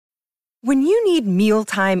When you need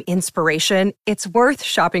mealtime inspiration, it's worth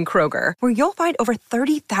shopping Kroger, where you'll find over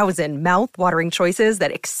 30,000 mouth-watering choices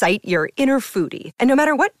that excite your inner foodie. And no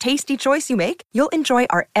matter what tasty choice you make, you'll enjoy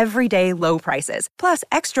our everyday low prices, plus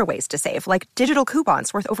extra ways to save, like digital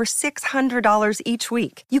coupons worth over $600 each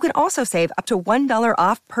week. You can also save up to $1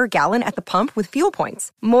 off per gallon at the pump with fuel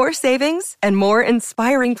points. More savings and more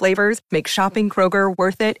inspiring flavors make shopping Kroger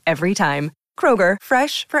worth it every time. Kroger,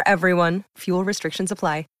 fresh for everyone. Fuel restrictions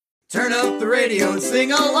apply. Turn up the radio and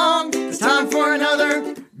sing along. It's time for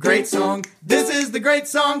another great song. This is the Great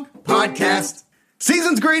Song Podcast.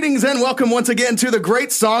 Season's greetings and welcome once again to the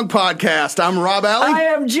Great Song Podcast. I'm Rob Alley. I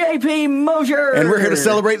am JP Mosier. And we're here to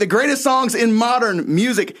celebrate the greatest songs in modern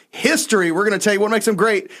music history. We're going to tell you what makes them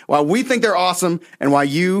great, why we think they're awesome, and why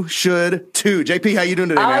you should too. JP, how you doing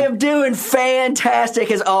today, man? I am doing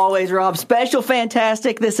fantastic as always, Rob. Special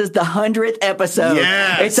fantastic. This is the 100th episode.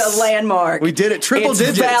 Yes. It's a landmark. We did it. Triple digits.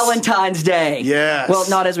 It's Valentine's Day. Yes. Well,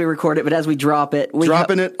 not as we record it, but as we drop it.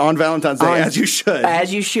 Dropping it on Valentine's Day, as you should.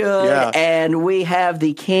 As you should. Yeah. And we have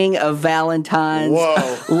the king of Valentine's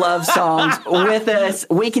love songs with us.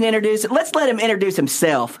 We can introduce, let's let him introduce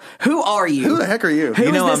himself. Who are you? Who the heck are you? Who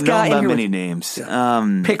you know, is this I'm guy known by in many here? names.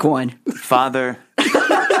 Pick one. Father,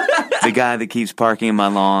 the guy that keeps parking in my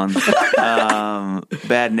lawn,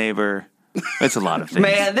 bad neighbor. It's a lot of things.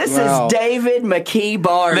 Man, this is David McKee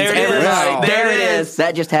Barnes. There it is. Everybody. Wow. There it is.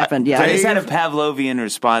 That just happened. Yeah. I just had a Pavlovian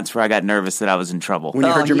response where I got nervous that I was in trouble. When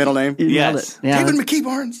you heard your middle name? You nailed Yes. it. Yeah. David McKee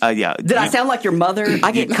Barnes. Yeah. Did I sound like your mother?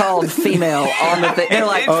 I get called female on the thing. They're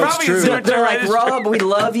like, Oh, it's true. They're like, Rob, we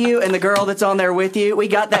love you, and the girl that's on there with you. We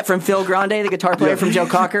got that from Phil Grande, the guitar player from Joe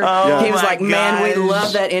Cocker. Oh, he was my like, man, we gosh.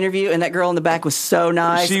 love that interview, and that girl in the back was so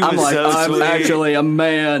nice. She I'm was like, so I'm sweet. actually a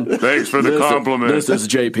man. Thanks for the compliment. This is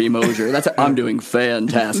JP Mosier. I'm doing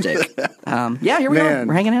fantastic. Yeah, here we are.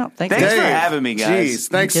 We're hanging out. Thanks. Thanks for having me, guys. Jeez,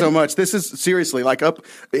 thanks so much. This is seriously like up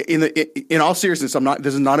in all seriousness.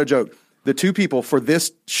 This is not a joke. The two people for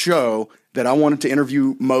this show that I wanted to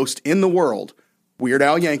interview most in the world, Weird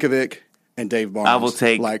Al Yankovic and Dave Barnes. I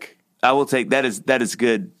will take that is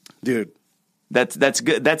good. Dude. That's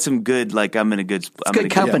good. That's some good, like I'm in a good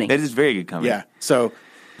company. That is very good company. Yeah. So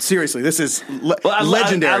seriously, this is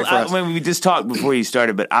legendary for us. When we just talked before you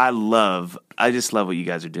started, but I just love what you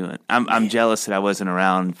guys are doing. I'm jealous that I wasn't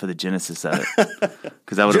around for the genesis of it,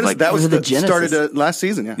 because I would have that was the Genesis. Started last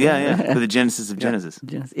season. for the genesis of Genesis.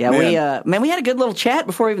 Yeah, we had a good little chat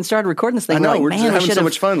before we even started recording this thing. I know, Like, we're man, just we having so should've-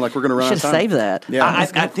 much fun. Like we're going to run out of Should time. save that. Yeah.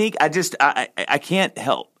 I think I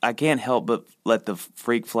can't help but let the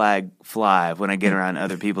freak flag fly when I get around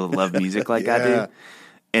other people that love music like I do.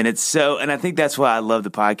 And and I think that's why I love the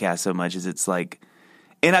podcast so much, is it's like,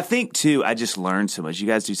 and I think too, I just learned so much. You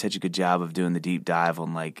guys do such a good job of doing the deep dive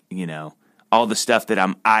on, like, you know, all the stuff that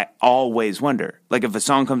I always wonder. Like if a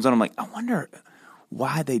song comes on, I'm like, I wonder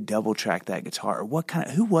why they double track that guitar, or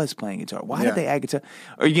who was playing guitar? Why did they add guitar?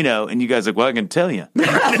 Or, you know, and you guys are like, well, I can tell you.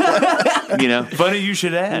 You know, funny you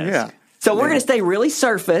should ask. Yeah. So we're going to stay really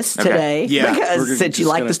surface today, Yeah. because since you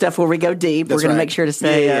like the stuff where we go deep, we're going to make sure to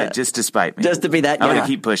stay just to spite me. just to be that I'm guy. going to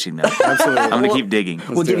keep pushing, though. Absolutely. I'm going to keep digging.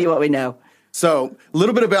 We'll give you what we know. So, a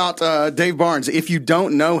little bit about Dave Barnes. If you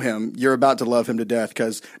don't know him, you're about to love him to death,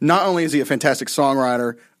 because not only is he a fantastic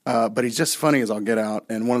songwriter, but he's just funny as all get out,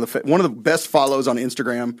 and one of the best follows on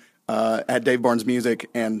Instagram at Dave Barnes Music,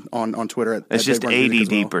 and on Twitter at It's just Dave Barnes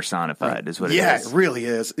Music as ADD well. personified, is what it is. Yeah, it really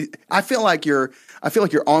is. I feel like your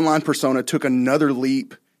online persona took another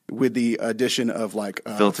leap with the addition of like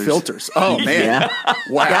filters. Oh man, Yeah.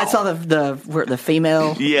 Wow! Yeah, I saw the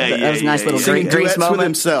female. Yeah, that was a nice little Singing Grease duets moment. with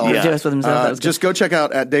himself. Yeah. Duets with himself. That was Just go check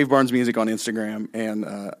out at Dave Barnes Music on Instagram, and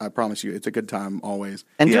I promise you, it's a good time always.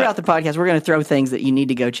 And throughout the podcast, we're going to throw things that you need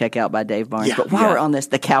to go check out by Dave Barnes. Yeah. But while we're on this,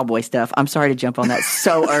 the cowboy stuff, I'm sorry to jump on that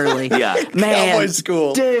so early. Yeah. Man. Cowboy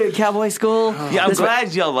School. Dude, Cowboy School. Yeah, I'm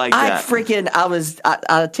glad y'all like that.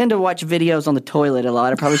 I tend to watch videos on the toilet a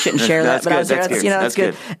lot. I probably shouldn't share that, That's but I was good. there. That's You know, good. that's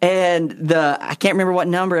good. And I can't remember what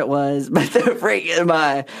number it was, but on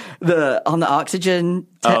the oxygen.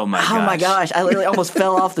 Oh my gosh! I literally almost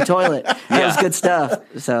fell off the toilet. That was good stuff.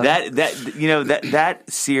 So that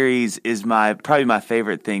series is probably my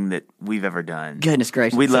favorite thing that we've ever done. Goodness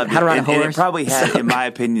gracious! We loved How to it. Ride a And Horse. it probably had, in my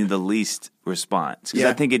opinion, the least response, because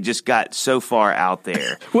I think it just got so far out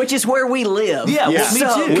there. Which is where we live. Yeah, well, me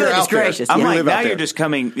So, too. We're goodness out there. gracious! I'm yeah. like, live out now there. you're just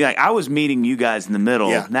coming. Like, I was meeting you guys in the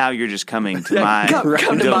middle. Yeah. Now you're just coming to my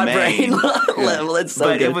come to my domain. brain level. It's so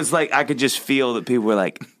But good. it was like I could just feel that people were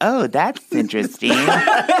like, "Oh, that's interesting."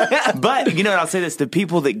 But you know what? I'll say this: the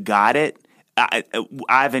people that got it,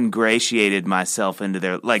 I've ingratiated myself into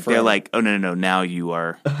their they're like, oh no, now you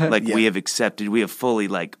are like we have accepted, we have fully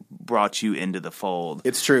like brought you into the fold.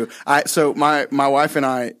 It's true. So my wife and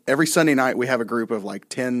I, every Sunday night we have a group of like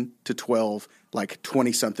 10 to 12 like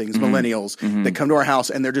 20-somethings, millennials that come to our house,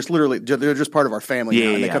 and they're just part of our family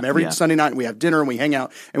now. And they come every Sunday night, and we have dinner, and we hang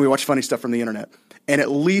out, and we watch funny stuff from the internet. And at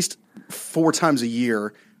least 4 times a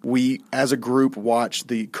year, we, as a group, watch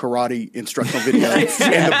the karate instructional video and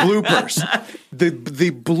the bloopers. The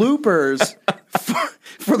bloopers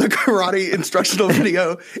for the karate instructional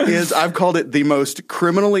video is, I've called it the most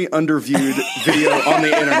criminally underviewed video on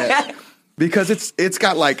the internet. Because it's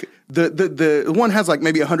got like the one has like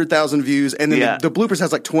maybe 100,000 views, and then the bloopers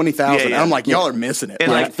has like 20,000. And I'm like, y'all are missing it.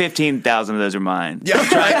 And like 15,000 of those are mine. Yeah,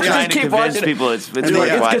 trying to convince people it's worth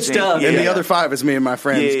watching. Good stuff. And the other 5 is me and my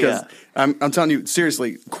friends. Because I'm telling you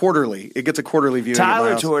seriously, quarterly it gets a quarterly view.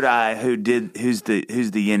 Tyler Tordai, who's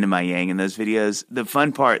the yin to my yang in those videos. The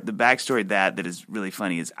fun part, the backstory that is really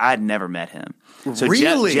funny is I'd never met him. So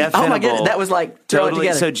really? Jeff Oh Venable, my goodness, that was like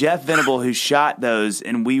totally. So Jeff Venable, who shot those,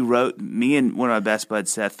 and me and one of my best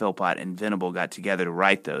buds, Seth Philpott, and Venable got together to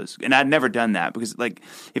write those. And I'd never done that because, like,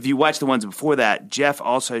 if you watch the ones before that, Jeff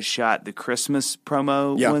also shot the Christmas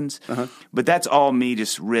promo ones. But that's all me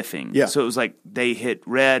just riffing. Yeah. So it was like they hit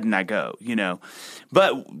red and I go, you know.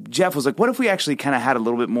 But Jeff was like, what if we actually kind of had a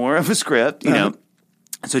little bit more of a script, you know?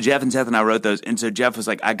 So Jeff and Seth and I wrote those, and so Jeff was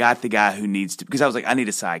like, I got the guy who needs to, because I was like, I need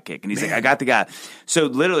a sidekick, and he's like, I got the guy. So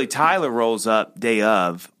literally Tyler rolls up day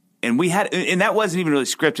of, and that wasn't even really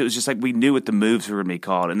scripted. It was just like we knew what the moves were going to be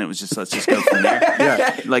called, and it was just, let's just go from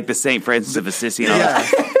there. Like the St. Francis of Assisi and all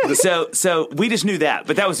that. So we just knew that,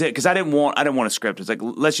 but that was it, because I didn't want a script. It was like,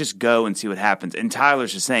 let's just go and see what happens. And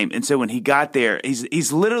Tyler's the same. And so when he got there,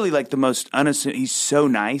 he's literally like the most unassuming. He's so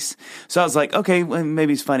nice. So I was like, okay, well,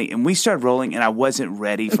 maybe he's funny. And we started rolling, and I wasn't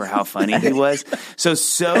ready for how funny he was.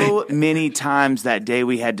 So many times that day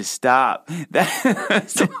we had to stop.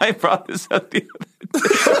 Somebody brought this up the other day.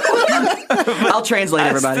 I'll translate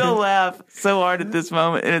everybody. I still laugh so hard at this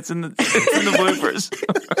moment, and it's in the bloopers.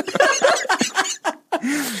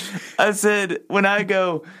 I said, when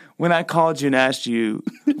I called you and asked you,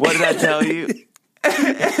 what did I tell you?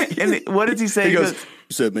 And what does he say? He goes, you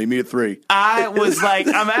said meet me at 3. I was like,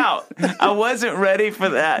 I'm out. I wasn't ready for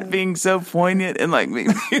that being so poignant and like me.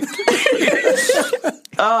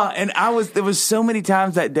 And there was so many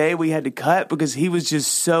times that day we had to cut because he was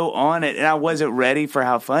just so on it, and I wasn't ready for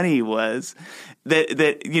how funny he was.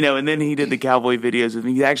 That you know, and then he did the cowboy videos with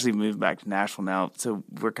me. He actually moved back to Nashville now, so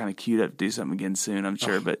we're kind of queued up to do something again soon, I'm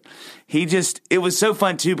sure. But it was so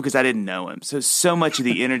fun too because I didn't know him, so much of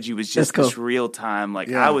the energy was just this real time.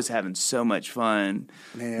 Like I was having so much fun.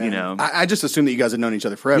 Man. You know, I just assumed that you guys had known each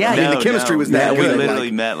other forever. Yeah, I mean, the chemistry was that good. We literally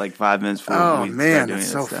met like 5 minutes before. We started doing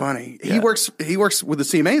that's so stuff. funny. Yeah. He works with the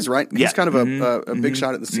CMAs, right? Yeah. He's kind of a big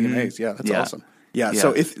shot at the CMAs. Yeah, that's awesome. Yeah, Yeah.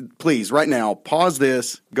 so please, right now, pause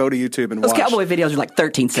this, go to YouTube and Those watch. cowboy videos are like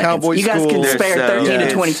 13 seconds. Cowboy you guys can School. spare They're so 13 to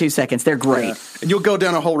good. 22 seconds. They're great. Yeah. And you'll go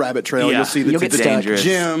down a whole rabbit trail. Yeah. You'll see You'll get stuck. Dangerous.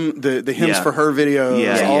 Jim, the hymns Yeah. for her videos,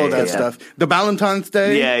 Yeah, all yeah, of that yeah. stuff. The Valentine's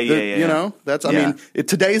Day. Yeah. You know, that's, I Yeah. mean,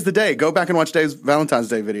 today's the day. Go back and watch Dave's Valentine's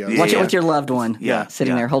Day videos. Watch it with your loved one. Yeah.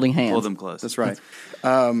 Sitting there holding hands. Hold them close. That's right.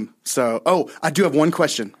 I do have one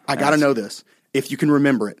question. I got to know this. If you can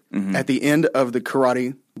remember it, at the end of the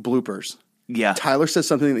karate bloopers, Yeah. Tyler says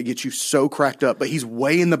something that gets you so cracked up, but he's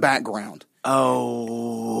way in the background.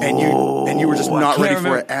 Oh. And you were just not can't ready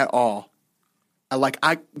remember. for it at all.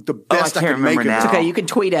 The best I can't could make remember of now. it. It's okay. You can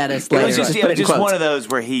tweet at us It later. was just, put it in just quotes. one of those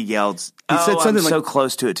where he yelled, He said something I'm like- so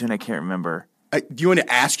close to it too, and I can't remember. Do you want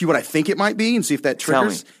to ask you what I think it might be and see if that Tell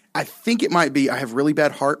triggers? me. I think it might be I have really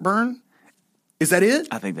bad heartburn. Is that it?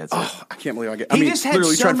 I think that's Oh, it. I can't believe He just had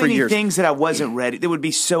literally so tried for many years. things that I wasn't ready. That would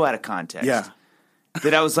be so out of context. Yeah.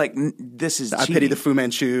 That I was like, this is I cheating. pity the Fu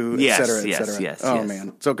Manchu, Yes, et cetera, et yes, cetera. yes, Oh yes.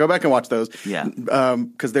 man! So go back and watch those. Yeah.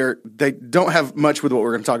 Because they don't have much with what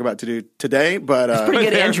we're going to talk about to do today, but Pretty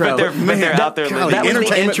good intro. But they're out there golly, living. That was the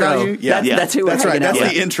entertainment intro. value. Yeah, That's who we're that's right. hanging out That's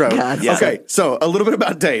with. the intro. God, yeah. Okay, so a little bit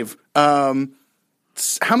about Dave. How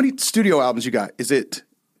many studio albums you got? Is it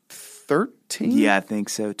 13? Yeah, I think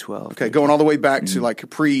so. 12. Okay, going all the way back to like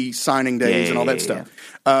pre-signing days and all that stuff.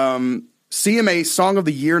 CMA Song of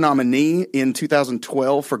the Year nominee in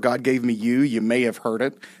 2012 for God Gave Me You. You may have heard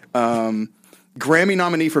it. Grammy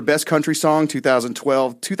nominee for Best Country Song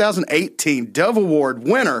 2012. 2018 Dove Award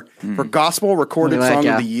winner for Gospel Recorded Look at that Song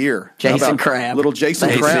guy. of the Year. Jason How about Crab. Little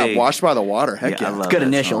Jason JC. Crab, Washed by the Water. Heck yeah. I love Good that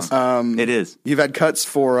initials. song. It is. You've had cuts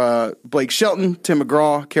for Blake Shelton, Tim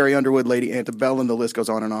McGraw, Carrie Underwood, Lady Antebellum. The list goes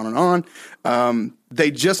on and on and on. They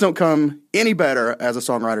just don't come any better as a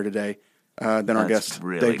songwriter today. than our guest,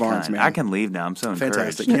 really Dave Barnes. kind. Man, I can leave now. I'm so encouraged.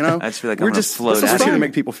 fantastic. You know, I just feel like we're I'm just float this is out. fun to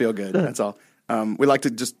make people feel good. That's all. We like to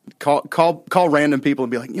just call random people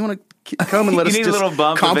and be like, you want to come and let us need a just little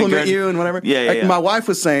bump compliment you and whatever. Yeah, Like, yeah. My wife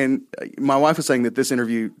was saying that this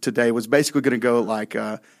interview today was basically going to go like.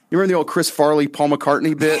 You remember the old Chris Farley, Paul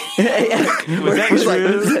McCartney bit? Was that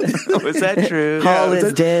true? Was that true? Paul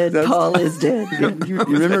is dead. Paul is dead. You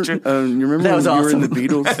remember? You remember That was when you were in awesome. the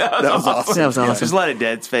Beatles? That was awesome. That was awesome. There's a lot of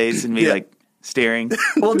dead space and me Yeah. like staring.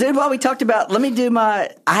 Well, dude, while we talked about, let me do I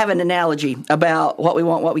have an analogy about what we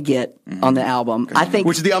want, what we get on the album. I think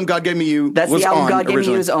Which the album God Gave Me You that's was the album on God Gave Me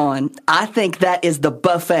originally. You is on. I think that is the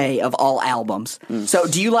buffet of all albums. So,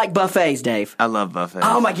 do you like buffets, Dave? I love buffets.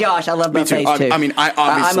 Oh my gosh, I love Me too. buffets too. I mean, I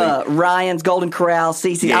obviously- I'm a Ryan's Golden Corral,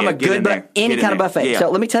 CC. Yeah, I'm a get in good there. any Get in kind of there. buffet. Yeah.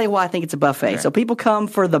 So let me tell you why I think it's a buffet. So people come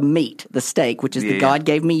for the meat, the steak, which is the Yeah. God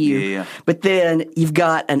Gave Me You. Yeah. But then you've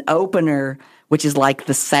got an opener, which is like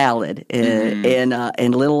the salad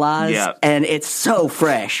in Little Eyes, Yeah. and it's so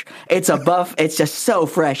fresh. It's a buff. It's just so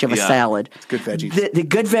fresh of a Yeah. salad. It's good veggies. The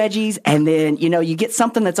good veggies, and then you get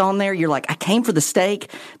something that's on there. You're like, I came for the steak,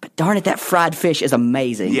 but darn it, that fried fish is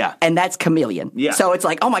amazing. Yeah. And that's chameleon. Yeah. So it's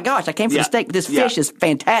like, oh my gosh, I came for Yeah. the steak, but this Yeah. fish is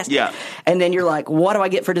fantastic. Yeah. And then you're like, what do I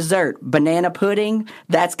get for dessert? Banana pudding.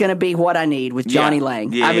 That's going to be what I need with Johnny Yeah.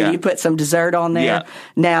 Lang. Yeah, I mean, yeah. you put some dessert on there. Yeah.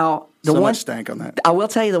 Now. The So one much stank on that. I will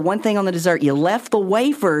tell you the one thing on the dessert, you left the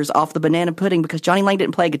wafers off the banana pudding because Johnny Lang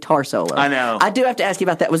didn't play guitar solo. I know. I do have to ask you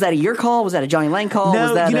about that. Was that a your call? Was that a Johnny Lang call? No,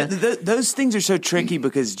 Was that you know, those things are so tricky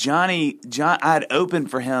because John, I'd opened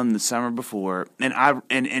for him the summer before, and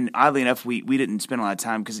and oddly enough, we didn't spend a lot of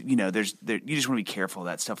time because you just want to be careful of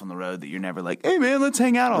that stuff on the road that you're never like, hey man, let's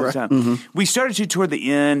hang out all the time. We started to toward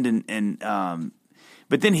the end,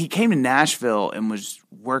 but then he came to Nashville and was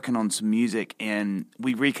working on some music, and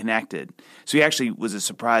we reconnected. So he actually was a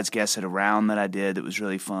surprise guest at a round that I did that was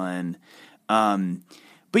really fun.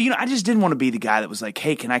 But I just didn't want to be the guy that was like,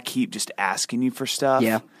 hey, can I keep just asking you for stuff?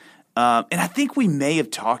 Yeah. And I think we may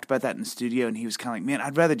have talked about that in the studio, and he was kind of like, man,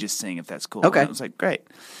 I'd rather just sing if that's cool. Okay. And I was like, great.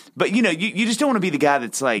 But, you just don't want to be the guy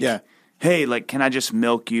that's like, Yeah. hey, like, can I just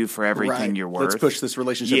milk you for everything Right. you're worth? Let's push this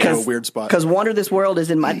relationship Yes. to a weird spot. Because Wander This World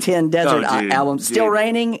is in my 10 Desert Oh, dude, album. Still dude.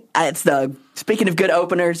 Raining. It's speaking of good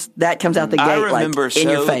openers, that comes out the gate I remember like in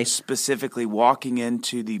your face. specifically walking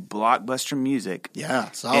into the Blockbuster Music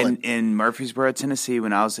Yeah, solid. in Murfreesboro, Tennessee,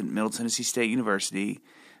 when I was at Middle Tennessee State University,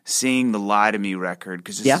 seeing the Lie to Me record,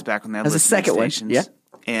 because this Yeah. is back when they had That's the listening second one. stations.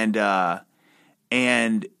 Yeah.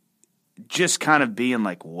 And just kind of being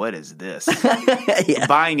like, what is this? Yeah.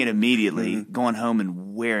 Buying it immediately, going home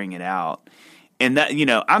and wearing it out. And that,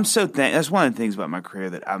 I'm so that's one of the things about my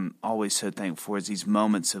career that I'm always so thankful for is these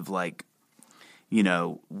moments of like,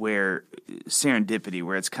 where serendipity,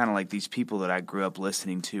 where it's kind of like these people that I grew up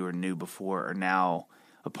listening to or knew before are now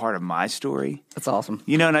a part of my story. That's awesome.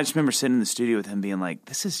 And I just remember sitting in the studio with him being like,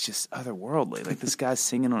 this is just otherworldly. Like this guy's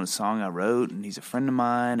singing on a song I wrote and he's a friend of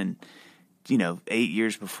mine. And, 8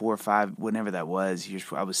 years before, 5, whenever that was, years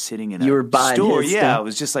before, I was sitting in You a were buying store. his Yeah, stuff. I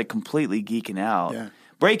was just like completely geeking out. Yeah.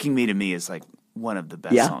 Breaking Me to me is like one of the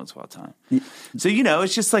best Yeah. songs of all time. So,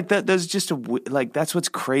 it's just like that. There's just that's what's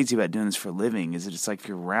crazy about doing this for a living is that it's like if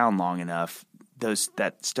you're around long enough,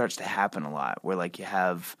 that starts to happen a lot where like you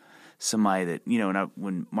have somebody that,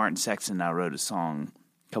 when Martin Sexton and I wrote a song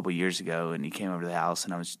a couple years ago and he came over to the house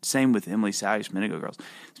and I was same with Emily Salyers from Indigo Girls.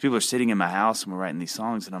 So people are sitting in my house and we're writing these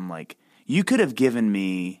songs and I'm like, you could have given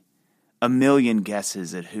me a million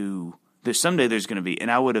guesses at who someday there's going to be, and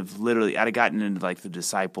I would have I'd have gotten into like the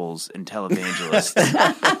Disciples and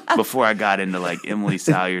Televangelists before I got into like Emily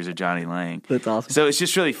Salyers or Johnny Lang. That's awesome. So it's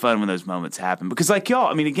just really fun when those moments happen because like y'all,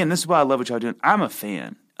 I mean, again, this is why I love what y'all doing. I'm a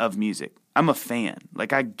fan of music. I'm a fan.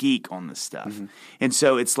 Like I geek on this stuff. And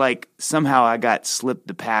so it's like somehow I got slipped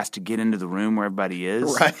the pass to get into the room where everybody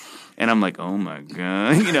is. Right. And I'm like, oh my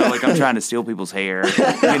God, like I'm trying to steal people's hair,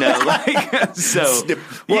 like, so,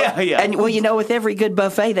 yeah. And with every good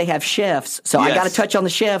buffet, they have chefs. So I Yes. got to touch on the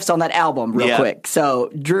chefs on that album real Yeah. quick. So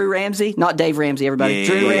Drew Ramsey, not Dave Ramsey, everybody. Yeah,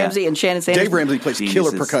 Drew yeah, yeah. Ramsey and Shannon Sanders. Dave Ramsey plays killer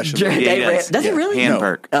Geniuses. percussion. Dave he does. Does he really? Hand No.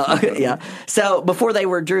 perk. Yeah. So before they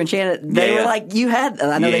were Drew and Shannon, they Yeah, were yeah. like, you had,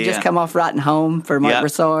 I know Yeah, they just yeah. come off Writing Home for Mark Yep,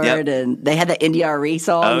 Broussard, yep. and they had that NDRE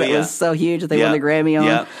song Oh, that yeah. was so huge that they won Yep, the Grammy on.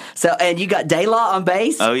 yep. So, and you got Daylaw on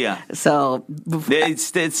bass. Oh, yeah. So,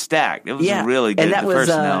 It's stacked. It was yeah. really good. And that The was,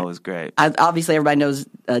 personnel was great. obviously, everybody knows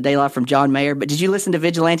Daylaw from John Mayer, but did you listen to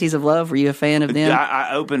Vigilantes of Love? Were you a fan of them?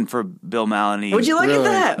 I opened for Bill Maloney. Would you look Really?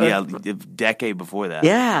 at that? Yeah, a decade before that.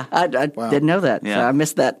 Yeah, I didn't know that. Yeah. So I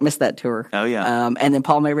missed that tour. Oh, yeah. And then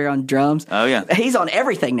Paul Mayberry on drums. Oh, yeah. He's on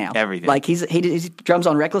everything now. Everything. Like he drums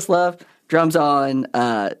on Reckless Love, Drums on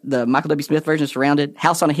the Michael W. Smith version of Surrounded.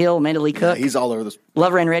 House on a Hill, Amanda Lee Cook. He's all over this.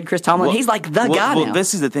 Lover in Red, Chris Tomlin. He's like the guy now. Well,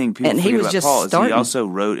 this is the thing people And he forget was about just Paul is starting. he also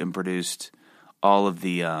wrote and produced all of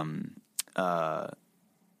the oh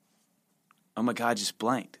my God, just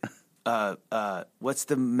blanked. What's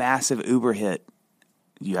the massive Uber hit?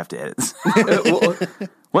 You have to edit this.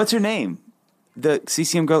 What's her name? The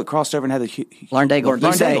CCM girl that crossed over and had the Lauren Daigle. Lauren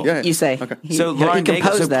Daigle. Yeah. You say. Okay. So Lauren Daigle.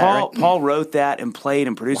 composed So that, Paul right? Paul wrote that and played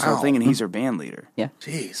and produced the Wow. whole thing, and he's her band leader. Yeah.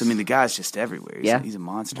 Jeez. So I mean, the guy's just everywhere. He's a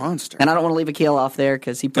monster. And I don't want to leave Akil off there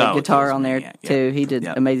because he played Oh, guitar Akil's on there yeah. too. He did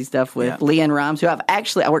Yeah. amazing stuff with Yeah. Leanne Rhymes, who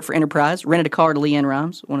I worked for Enterprise, rented a car to Leanne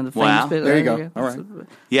Rhymes, one of the famous. Wow. There you go. All right.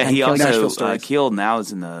 Yeah, And he Kelly also Nashville Stories. killed now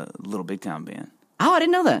is in the Little Big Town band. Oh, I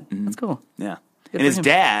didn't know that. That's cool. Yeah, Good and for his him.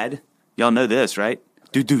 dad, y'all know this, right?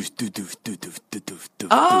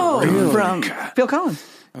 Oh, from Phil Collins.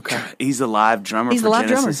 Okay. He's the live drummer He's for the live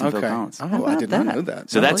Genesis drummer. and Phil Okay. Collins. Oh, I did not that? know that.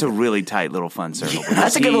 So that's a really tight little fun circle.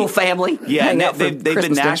 That's a good little family. Yeah, Hang and out for they've been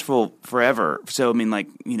Christmas dinner. Nashville forever. So, I mean, like,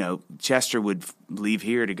 Chester would leave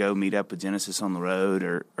here to go meet up with Genesis on the road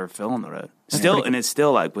or Phil on the road. Still, and it's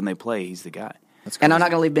still like when they play, he's the guy. And I'm not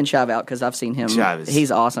going to leave Ben Shive out because I've seen him. Shive is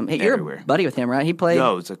He's awesome. Hey, you're everywhere. a buddy with him, right? He played.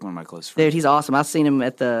 No, it's like one of my close friends. Dude, he's awesome. I've seen him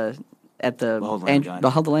at the Behold the Lamb guy.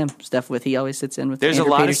 Behold the Lamb stuff with. He always sits in with. There's Andrew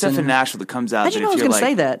a lot Peterson of stuff in and- Nashville that comes out How'd that you know I if was you're going to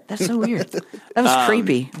like, say that? That's so weird. That was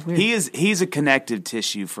creepy. Weird. He's a connective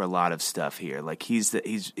tissue for a lot of stuff here. Like he's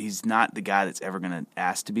not the guy that's ever going to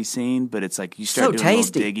ask to be seen, but it's like you start So doing a little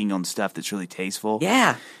tasty. digging on stuff that's really tasteful.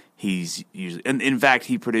 Yeah. He's usually, and in fact,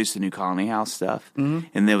 he produced the new Colony House stuff, and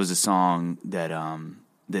there was a song that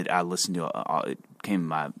that I listened to. It came in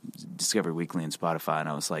my Discovery Weekly and Spotify, and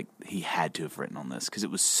I was like, he had to have written on this because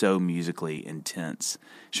it was so musically intense.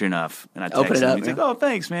 Sure enough, and I Open texted it him. up, He's yeah. like, "Oh,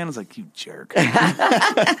 thanks, man." I was like, "You jerk!"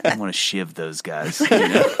 I want to shiv those guys.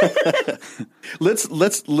 Let's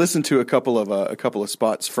listen to a couple of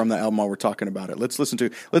spots from the album while we're talking about it. Let's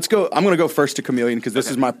go. I'm going to go first to Chameleon because this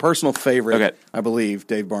is my personal favorite. Okay. I believe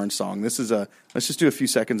Dave Barnes' song. This is let's just do a few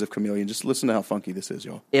seconds of Chameleon. Just listen to how funky this is,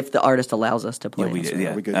 y'all. If the artist allows us to play. We it. did, Are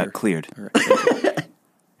yeah, we good here? cleared. All right.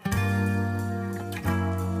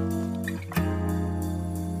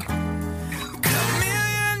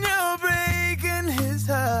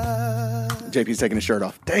 JP's taking his shirt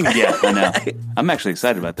off. Dang it. Yeah, I know. I'm actually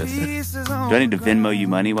excited about this. Do I need to Venmo you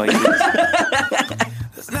money while you do this?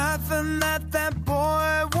 There's nothing that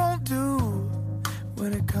boy won't do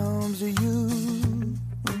when it comes to you.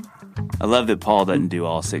 I love that Paul doesn't do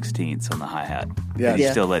all 16ths on the hi-hat. Yeah. He's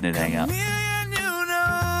Yeah. still letting it hang out. Me and you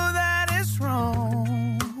know that it's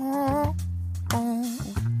wrong.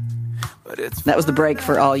 But it's That was the break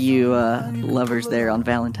for all you lovers there on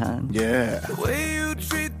Valentine. Yeah. the way you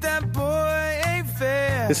treat that boy ain't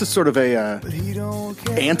fair. This is sort of a But he don't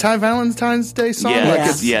care. anti-Valentine's Day song. Yeah, Like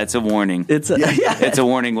it's a warning. It's a, It's a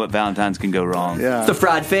warning what Valentine's can go wrong. yeah. the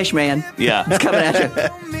fried fish, man. Yeah. It's coming at you.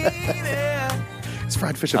 Don't mean it. It's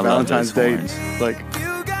fried fish at I love Valentine's those Day. horns. Like,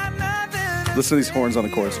 You got nothing. listen to these horns on the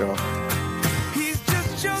chorus, y'all. He's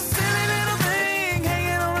just your silly little thing,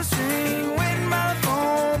 hanging on a string, waiting by the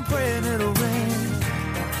phone, praying it'll ring.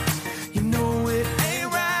 You know it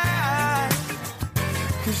ain't right,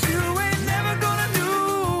 'cause you ain't never gonna do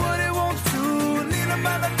what it wants to, kneeling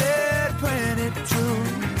by the bed, praying it true.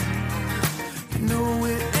 You know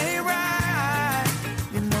it ain't right,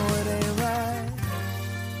 you know it ain't right.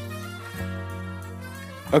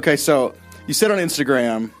 Okay, so you said on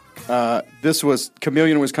Instagram, this was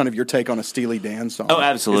Chameleon was kind of your take on a Steely Dan song. Oh,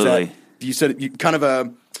 absolutely. Is that- you said you kind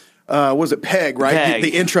of was it Peg, right? Peg.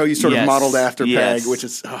 The intro you sort of Yes. modeled after Yes. Peg, which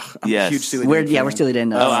is I'm Yes. a huge Steely Dan. We're fan. still in.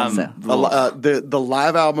 The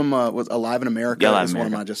live album was Alive in America. Yeah, Live is in one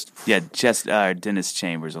of America. my just Yeah, just Dennis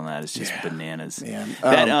Chambers on that is just bananas.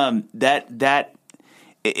 Man.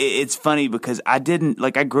 It's funny because I didn't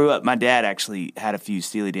like. I grew up. My dad actually had a few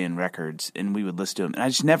Steely Dan records, and we would listen to them, and I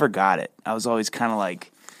just never got it. I was always kind of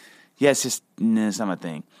like, yeah, it's just it's not my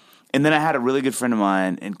thing. And then I had a really good friend of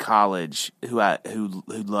mine in college who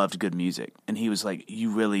loved good music, and he was like,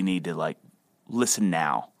 "You really need to like listen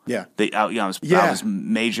now." Yeah. I was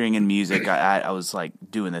majoring in music. I was like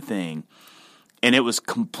doing the thing. And it was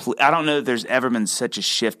complete. I don't know if there's ever been such a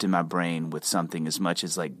shift in my brain with something as much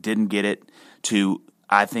as like didn't get it to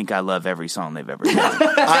I think I love every song they've ever done.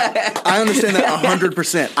 I understand that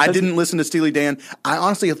 100%. I didn't listen to Steely Dan. I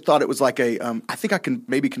honestly thought it was like a. I think I can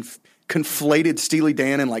maybe conflated Steely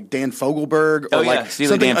Dan and like Dan Fogelberg. Or like Steely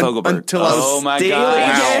something Dan Fogelberg. until I was, Oh my Steely God!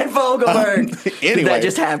 Dan Fogelberg. Anyway. That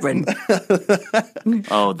just happened.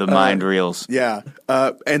 Oh, the mind reels. Yeah,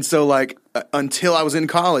 and so like until I was in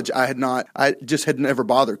college, I just had never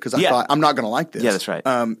bothered because I thought I'm not going to like this. Yeah, that's right.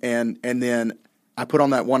 And then I put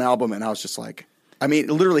on that one album, and I was just like, I mean,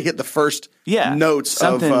 it literally hit the first notes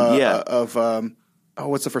of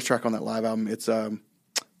what's the first track on that live album? It's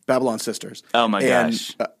Babylon Sisters. Oh my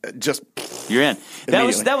gosh! Just you're in.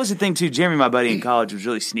 That was the thing too. Jeremy, my buddy in college, was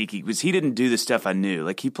really sneaky because he didn't do the stuff I knew.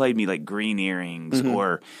 Like he played me like Green Earrings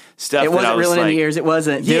or stuff. It wasn't Reeling in the Years. It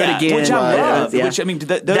wasn't Do It Again, which I love. Yeah. Which I mean,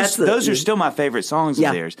 those are still my favorite songs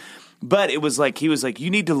of theirs. But it was like he was like, you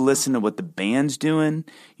need to listen to what the band's doing.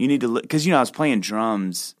 You need to because I was playing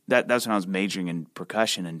drums. That's when I was majoring in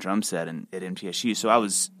percussion and drum set at MTSU. So I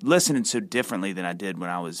was listening so differently than I did when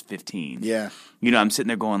I was 15. Yeah, I'm sitting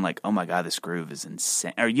there going like, oh my god, this groove is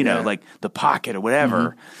insane, or like the pocket or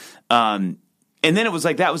whatever. And then it was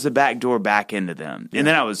like that was the back door back into them. And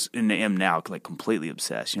then I was am now like completely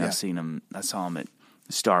obsessed. I've seen them. I saw them at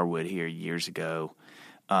Starwood here years ago.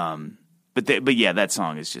 But yeah, that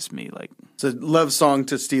song is just me. Like it's a love song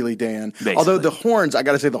to Steely Dan. Basically. Although the horns, I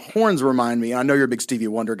got to say, the horns remind me. And I know you're a big Stevie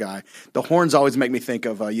Wonder guy. The horns always make me think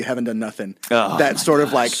of "You Haven't Done Nothing." Oh, that sort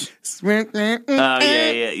of like, just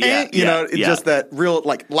that real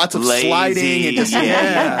like lots of lazy. Sliding and just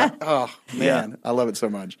oh man, I love it so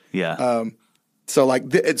much. Yeah.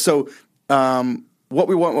 What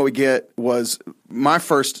we want, what we get was my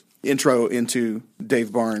first intro into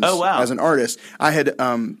Dave Barnes as an artist. I had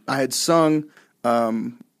sung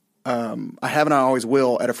I Haven't I Always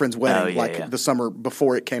Will at a friend's wedding the summer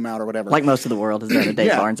before it came out or whatever. Like most of the world has done a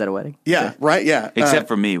Dave Barnes at a wedding. Yeah, right, yeah. Except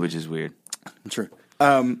for me, which is weird. True.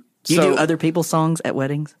 Do you do other people's songs at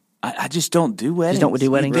weddings? I just don't do weddings. You don't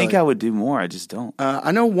do weddings? I think I would do more. I just don't.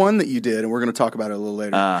 I know one that you did, and we're going to talk about it a little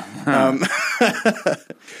later.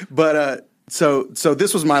 So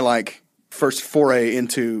this was my like first foray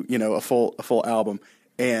into a full album,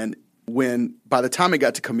 and by the time it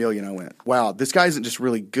got to Chameleon, I went, wow, this guy isn't just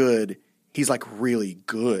really good, he's like really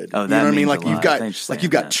good. Oh, you know what I mean? Like you've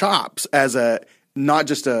got chops as not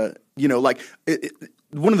just one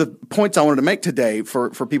of the points I wanted to make today for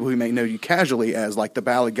people who may know you casually as like the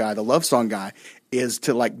ballad guy, the love song guy, is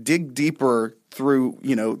to like dig deeper through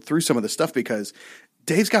some of the stuff, because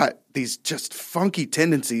Dave's got these just funky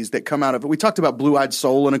tendencies that come out of it. We talked about Blue-Eyed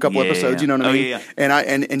Soul in a couple episodes, you know what I mean? Yeah.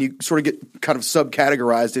 And you sort of get kind of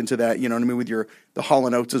subcategorized into that, you know what I mean, with the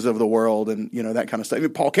Hall & Oates of the world and, that kind of stuff. I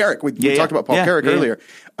mean, Paul Carrick, we talked about Paul Carrick earlier.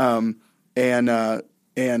 And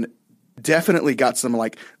definitely got some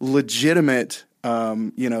like legitimate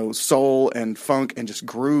soul and funk and just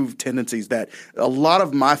groove tendencies that a lot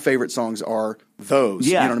of my favorite songs are those.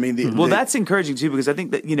 Yeah. You know what I mean? That's encouraging too, because I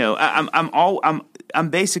think that, I'm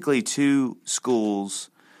basically two schools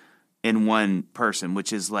in one person,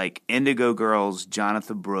 which is like Indigo Girls,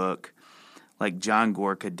 Jonathan Brooke, like John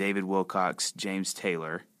Gorka, David Wilcox, James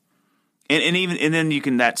Taylor. And then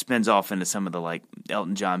that spins off into some of the like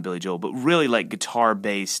Elton John, Billy Joel, but really like guitar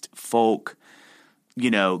based folk,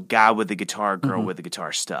 guy with the guitar, girl with the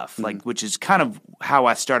guitar stuff, like, which is kind of how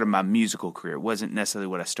I started my musical career. It wasn't necessarily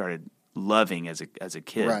what I started loving as a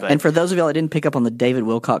kid. Right. But, and for those of y'all that didn't pick up on the David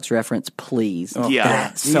Wilcox reference, please.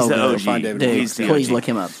 That's so the good. OG. Find David Dude, Wilcox. please look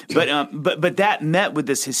him up. But that met with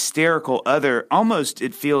this hysterical almost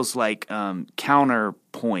it feels like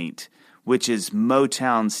counterpoint, which is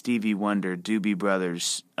Motown, Stevie Wonder, Doobie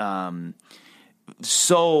Brothers,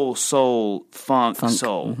 soul, funk.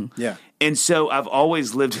 Soul. Mm-hmm. Yeah. And so I've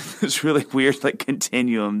always lived in this really weird like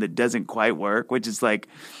continuum that doesn't quite work, which is like,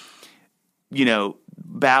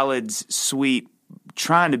 ballads, sweet,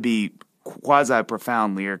 trying to be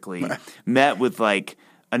quasi-profound lyrically, met with like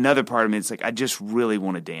another part of me. It's like, I just really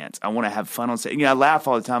want to dance. I want to have fun on stage. I laugh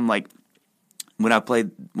all the time. Like when I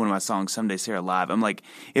played one of my songs, Someday Sarah, live, I'm like,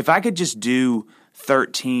 if I could just do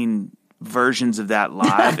 13 versions of that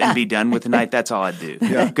live and be done with the night, that's all I do.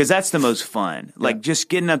 Because that's the most fun. Like just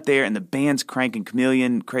getting up there and the band's cranking,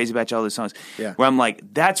 Chameleon, Crazy About You, all those songs, where I'm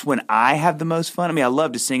like, that's when I have the most fun. I mean, I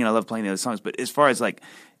love to sing and I love playing the other songs, but as far as like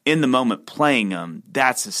in the moment playing them,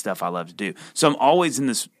 that's the stuff I love to do. So I'm always in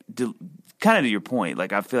this, kind of to your point,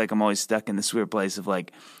 like I feel like I'm always stuck in this weird place of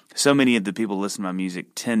like, so many of the people who listen to my music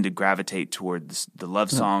tend to gravitate toward the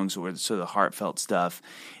love songs or sort of the heartfelt stuff.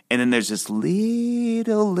 And then there's this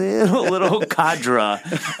little cadre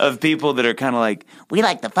of people that are kind of like, we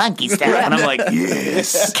like the funky stuff. And I'm like,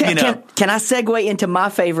 yes. Can I segue into my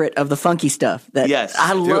favorite of the funky stuff? Yes.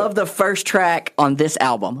 I love the first track on this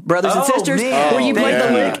album, Brothers and Sisters, where you played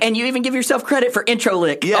the lick and you even give yourself credit for intro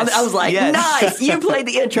lick. Yes. I was like, nice. You played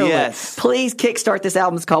the intro lick. Please kickstart this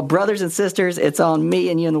album. It's called Brothers and Sisters. It's on Me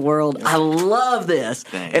and You in the World. I love this.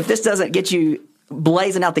 Thanks. If this doesn't get you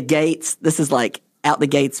blazing out the gates, this is like out the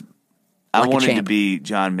gates. I wanted to be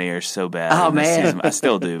John Mayer so bad. Oh, man. Season. I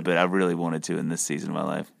still do, but I really wanted to in this season of my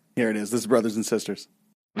life. Here it is. This is Brothers and Sisters.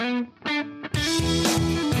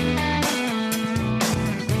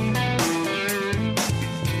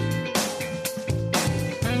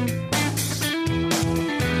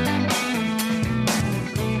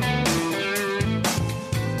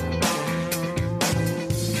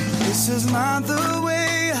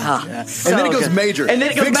 And then it goes major. And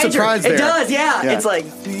then it goes Big major. surprise It there. does, yeah. Yeah. It's like,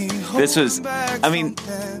 This was, I mean,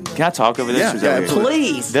 can I talk over this? Yeah, Or is that yeah, weird?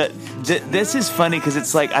 absolutely. please. This is funny because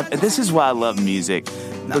it's like, this is why I love music,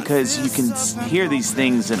 because you can hear these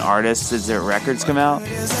things in artists as their records come out.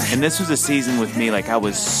 And this was a season with me, like I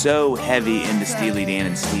was so heavy into Steely Dan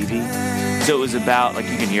and Stevie. So it was about, like,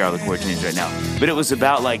 you can hear all the chord changes right now, but it was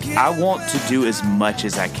about, like, I want to do as much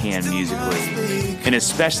as I can musically, and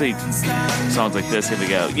especially songs like this. Here we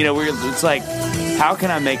go. You know, where it's like, how can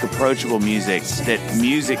I make approachable music that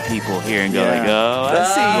music people hear and go like, oh, I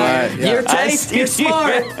see Right, yeah. Your I taste, see you're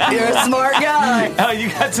smart. You're a smart guy. Oh, you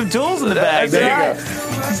got some tools in the bag. That's there. right.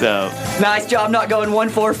 So Nice job not going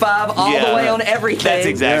 1-4-5 all Yeah. the way on everything. That's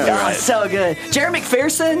exactly God, right. so good. Jerry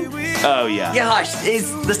McPherson, oh yeah. gosh,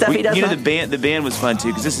 is the stuff he does. You know, fun? the band was fun too,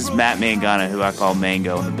 because this is Matt Mangana, who I call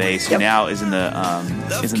Mango on the bass, who Yep. now is in the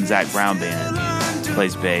Zach Brown band,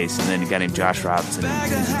 plays bass, and then a guy named Josh Robinson,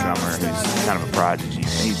 who's a drummer, who's kind of a prodigy.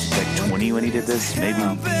 He's like 20 when he did this, maybe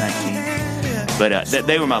 19. But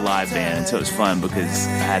they were my live band, and so it was fun because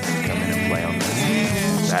I had them come in and play on this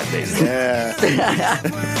that bass. Yeah.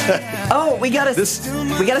 Oh, we got to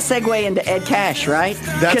segue into Ed Cash, right?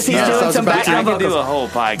 Because he's yeah, so I doing was some about to- I background could do vocals. a whole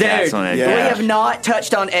podcast Dude, on Ed yeah. we Cash. have not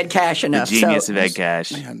touched on Ed Cash The enough. genius so, of Ed Cash.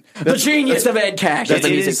 the genius of Ed Cash, as It the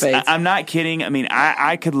music is- fades. I'm not kidding. I mean,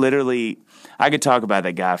 I could literally, I could talk about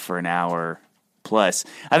that guy for an hour plus.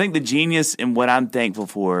 I think the genius and what I'm thankful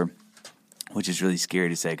for, which is really scary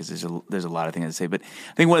to say because there's a lot of things to say, but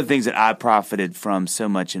I think one of the things that I profited from so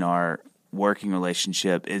much in our working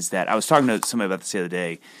relationship is that I was talking to somebody about this the other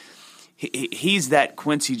day. He's that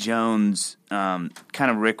Quincy Jones kind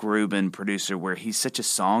of Rick Rubin producer where he's such a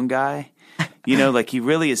song guy. You know, like he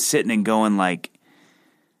really is sitting and going like,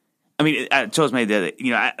 I mean, I told me that,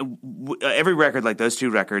 you know, every record, like those two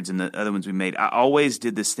records and the other ones we made, I always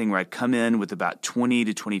did this thing where I'd come in with about 20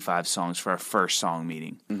 to 25 songs for our first song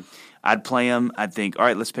meeting. I'd play them. I'd think, all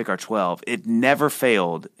right, let's pick our 12. It never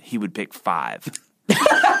failed. He would pick 5. And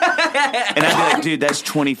I'd be like, dude, that's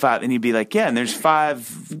 25. And he'd be like, yeah, and there's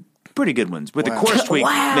 5 pretty good ones. With the chorus tweak,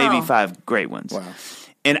 Wow. maybe 5 great ones. Wow.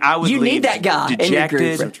 And I would You need leave that guy in your group.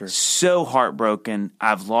 dejected, so heartbroken.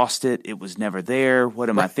 I've lost it. It was never there. What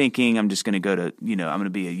am I thinking? I'm just going to go to, you know, I'm going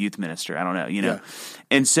to be a youth minister. I don't know, you know. Yeah.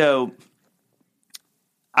 And so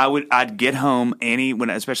I'd get home. Annie,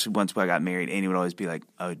 especially once I got married, Annie would always be like,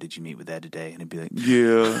 "Oh, did you meet with Ed today?" And I'd be like,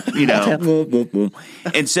 "Yeah," you know.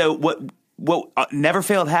 And so what never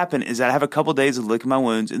failed to happen is I'd have a couple days of licking my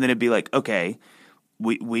wounds, and then it'd be like, okay,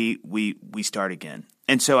 we start again.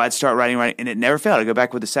 And so I'd start writing, and it never failed. I'd go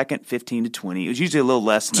back with the second 15 to 20. It was usually a little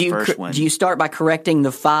less than the first one. Do you start by correcting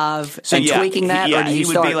the 5 and tweaking that, or do you he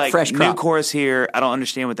start would be like, fresh new crop? chorus here. I don't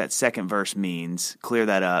understand what that second verse means. Clear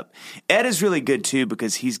that up. Ed is really good too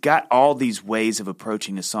because he's got all these ways of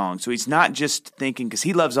approaching a song. So he's not just thinking, because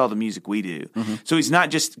he loves all the music we do. Mm-hmm. So he's not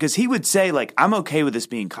just, because he would say like, I'm okay with this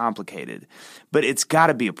being complicated, but it's got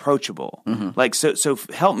to be approachable. Mm-hmm. Like, so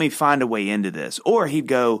help me find a way into this. Or he'd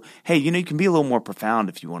go, hey, you know, you can be a little more profound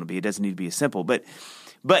if you want to be. It doesn't need to be as simple. But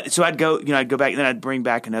so I'd go back and then I'd bring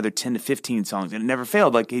back another 10 to 15 songs, and it never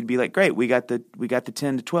failed. Like he'd be like, great, we got the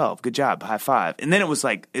 10 to 12. Good job. High five. And then it was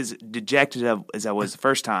like, as dejected as I was the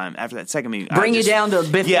first time after that second meeting. Bring you down to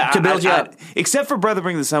build you up. Except for Brother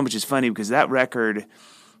Bring the Sun, which is funny because that record,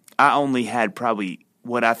 I only had probably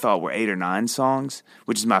what I thought were 8 or 9 songs,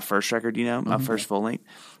 which is my first record, you know, my first full length.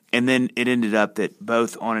 And then it ended up that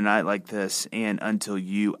both On a Night Like This and Until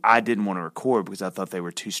You, I didn't want to record because I thought they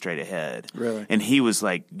were too straight ahead. Really? And he was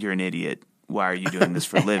like, you're an idiot. Why are you doing this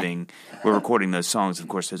for a living? We're recording those songs. Of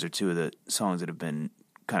course, those are 2 of the songs that have been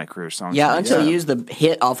kind of career songs. Yeah, for me. Until You's the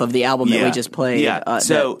hit off of the album that we just played. Yeah.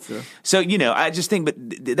 So you know, I just think, but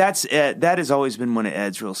that has always been one of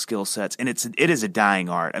Ed's real skill sets, and it is a dying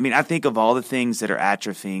art. I mean, I think of all the things that are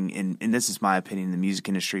atrophying, and this is my opinion in the music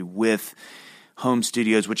industry with home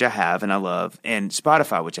studios, which I have and I love, and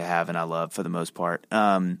Spotify, which I have and I love for the most part.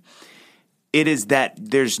 It is that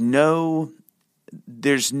there's no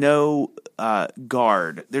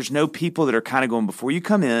guard. There's no people that are kind of going, before you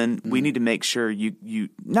come in, we need to make sure you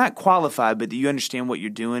not qualified, but that you understand what you're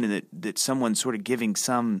doing, and that someone's sort of giving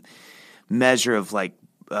some measure of like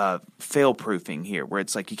fail proofing here, where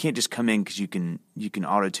it's like you can't just come in because you can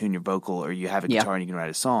auto tune your vocal, or you have a guitar and you can write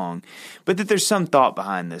a song, but that there's some thought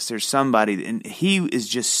behind this. There's somebody, and he is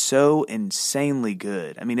just so insanely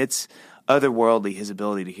good. I mean, it's otherworldly, his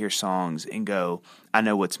ability to hear songs and go, I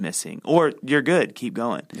know what's missing, or you're good, keep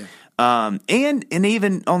going. Yeah. And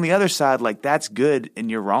even on the other side, like that's good and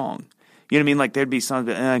you're wrong. You know what I mean? Like there'd be songs,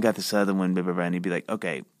 but I got this other one, blah, blah, blah, and he'd be like,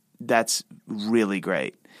 okay, that's really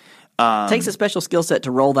great. takes a special skill set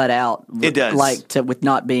to roll that out. It does. With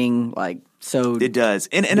not being so. It does.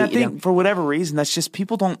 And I think for whatever reason, that's just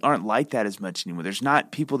people aren't like that as much anymore. There's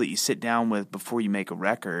not people that you sit down with before you make a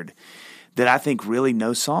record that I think really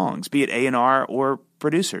know songs, be it A&R or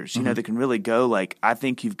producers, that can really go I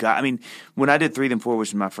think you've got – I mean, when I did 3 Then 4,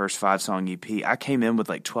 which was my first 5-song EP, I came in with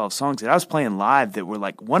 12 songs that I was playing live that were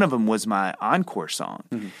one of them was my encore song.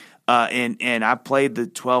 Mm-hmm. And I played the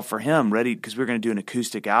 12 for him ready because we were going to do an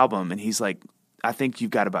acoustic album. And he's like, I think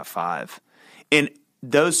you've got about 5. And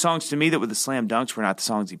those songs to me that were the slam dunks were not the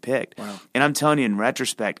songs he picked. Wow. And I'm telling you, in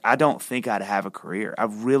retrospect, I don't think I'd have a career. I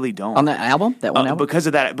really don't. On that album? That one album? Because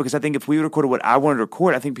of that. Because I think if we recorded what I wanted to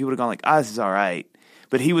record, I think people would have gone this is all right.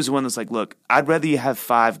 But he was the one that's look, I'd rather you have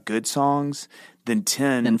 5 good songs than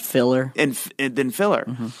 10. And filler. And than filler.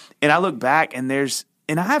 Mm-hmm. And I look back and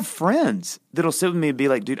I have friends that'll sit with me and be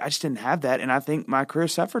like, dude, I just didn't have that. And I think my career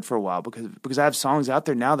suffered for a while because I have songs out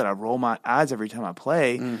there now that I roll my eyes every time I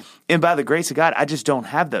play. And by the grace of God, I just don't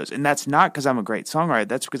have those. And that's not because I'm a great songwriter.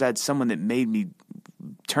 That's because I had someone that made me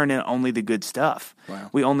turn in only the good stuff. Wow.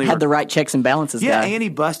 We only had the right checks and balances. Yeah, guy. And he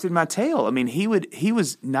busted my tail. I mean, he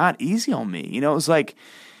was not easy on me. It was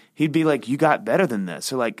he'd be like, you got better than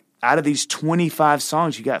this. Or out of these 25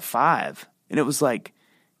 songs, you got 5. And it was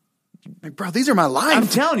bro, these are my life. I'm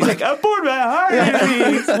telling you, I poured my heart into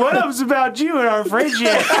these. One of them's about you and our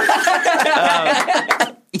friendship.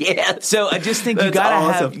 Yeah. So I just think you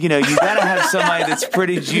gotta have, you gotta have somebody that's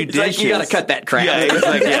pretty judicious. You gotta cut that crap. Yeah,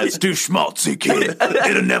 it's too schmaltzy, kid.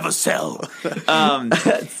 It'll never sell.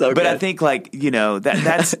 That's so but good. I think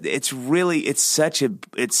it's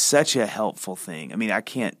such a helpful thing. I mean, I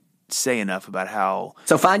can't say enough about how.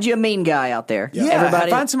 So find you a mean guy out there. Yeah, everybody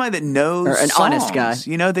find somebody that knows or an songs, honest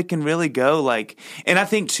guy. That can really go and I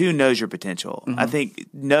think too knows your potential. I think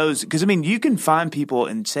knows because you can find people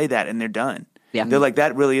and say that and they're done. Yeah, they're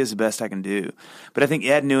that really is the best I can do. But I think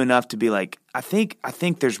Ed knew enough to be I think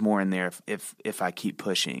there's more in there if I keep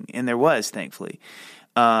pushing, and there was thankfully.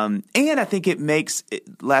 And I think it makes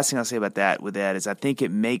last thing I'll say about that with Ed is I think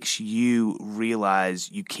it makes you realize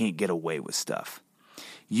you can't get away with stuff.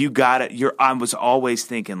 I was always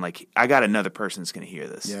thinking I got another person that's going to hear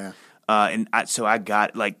this. Yeah. So I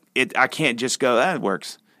got I can't just go, it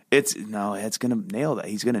works. Ed's going to nail that.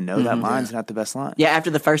 He's going to know that line's not the best line. Yeah. After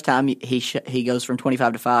the first time he goes from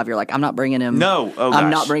 25 to 5, you're like, I'm not bringing him. No. Oh, I'm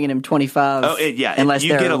not bringing him 25. Oh, yeah. Unless you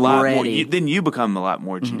they're get a lot ready. more. Then you become a lot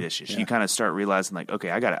more judicious. Yeah. You kind of start realizing okay,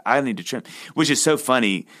 I need to trim, which is so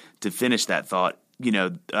funny to finish that thought.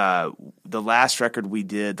 The last record we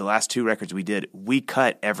did, the last 2 records we did, we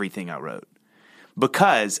cut everything I wrote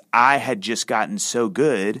because I had just gotten so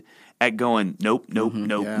good at going, nope.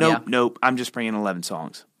 I'm just bringing 11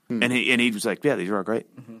 songs. And he was like, yeah, these are all great.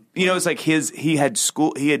 It's he had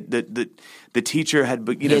school, he had the teacher had,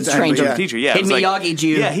 trained the teacher. Yeah. He Miyagi'd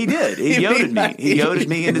you. Yeah, he did. He yoded me. He yoded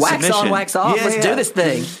me into wax submission. On, wax off. Yeah, Let's do this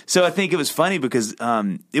thing. So I think it was funny because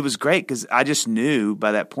it was great because I just knew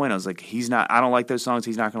by that point, I was like, I don't like those songs.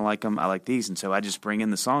 He's not going to like them. I like these. And so I just bring in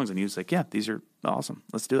the songs and he was like, yeah, these are awesome.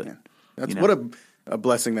 Let's do it. Yeah. That's what a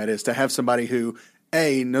blessing that is to have somebody who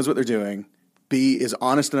A, knows what they're doing, B, is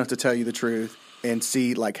honest enough to tell you the truth, and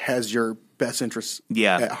C, has your best interests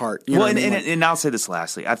at heart. And I'll say this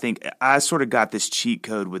lastly. I think I sort of got this cheat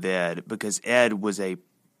code with Ed because Ed was a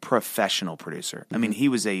professional producer. I mean, he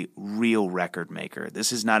was a real record maker.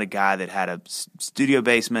 This is not a guy that had a studio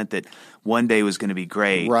basement that one day was going to be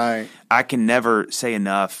great. Right. I can never say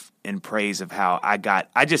enough in praise of how I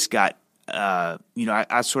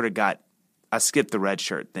skipped the red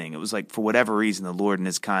shirt thing. It was for whatever reason, the Lord in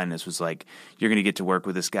his kindness was you're going to get to work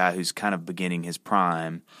with this guy who's kind of beginning his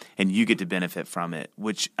prime, and you get to benefit from it,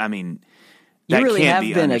 which, that really can't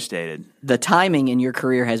have be understated. The timing in your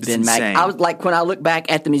career has been insane. I was when I look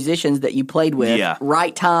back at the musicians that you played with,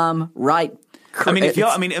 right time, right.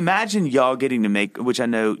 Imagine y'all getting to make, which I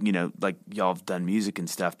know, y'all have done music and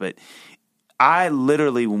stuff, but I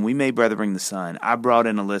literally, when we made Brother Bring the Sun, I brought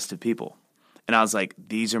in a list of people. And I was like,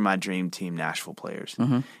 these are my dream team Nashville players.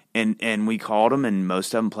 Mm-hmm. And we called them, and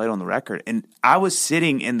most of them played on the record. And I was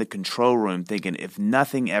sitting in the control room thinking, if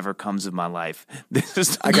nothing ever comes of my life, this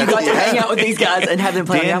is I got to hang out with these guys and have them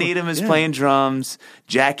play. Dan Needham is playing drums.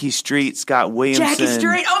 Jackie Street, Scott Williamson. Jackie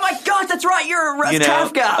Street. Oh my gosh, that's right. You're a Russ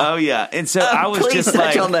Taff guy. Oh yeah. And so I was just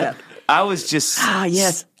on that. I was just,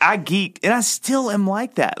 yes. I geek, and I still am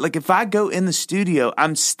like that. If I go in the studio,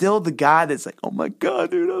 I'm still the guy that's like, oh my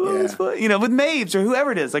God, dude, I love this play. With Mabes or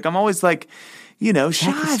whoever it is. I'm always shy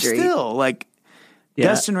still.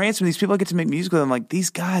 Dustin Ransom, these people I get to make music with, I'm like, these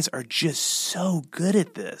guys are just so good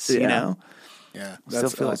at this, you know? Yeah, Still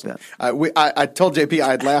that's feel awesome. like that. I told JP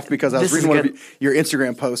I'd laugh because I was This is reading one good. of your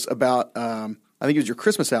Instagram posts about I think it was your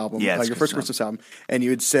Christmas album, Yeah, it's your first Christmas Christmas album, and you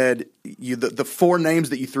had said the four names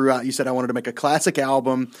that you threw out. You said I wanted to make a classic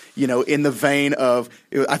album, in the vein of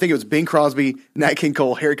I think it was Bing Crosby, Nat King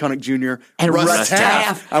Cole, Harry Connick Jr. And Russ Taff.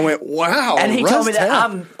 Taff. I went, wow, And he Russ told me that Taff.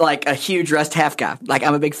 I'm like a huge Russ Taff guy. Like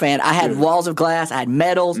I'm a big fan. I had Walls of Glass. I had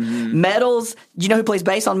Medals. Medals. You know who plays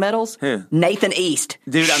bass on Medals? Who? Nathan East.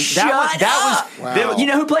 Dude, that was. You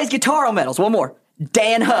know who plays guitar on Medals? One more.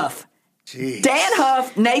 Dan Huff. Jeez. Dan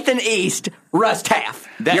Huff, Nathan East, Russ Taff.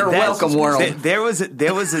 You're welcome, world. There was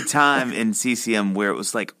a time in CCM where it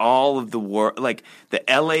was like all of the like the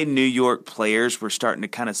LA, New York players were starting to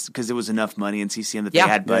kind of, because there was enough money in CCM that they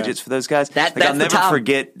had budgets for those guys. That's I'll the never time.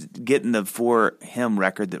 forget getting the For Him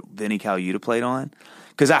record that Vinnie Colaiuta played on,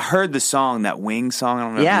 because I heard the song, that Wings song. I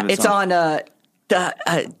don't know. Yeah, if you know the it's song. on the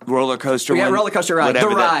Roller Coaster. Yeah, one, Roller Coaster Ride. whatever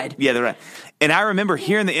The that- Ride. Yeah, the ride. And I remember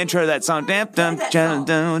hearing the intro to that song, and I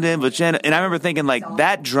remember thinking, like,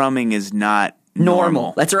 that drumming is not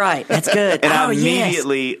normal. That's right. That's good. And I yes.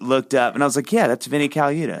 immediately looked up, and I was like, yeah, that's Vinnie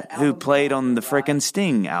Colaiuta, who played on the frickin'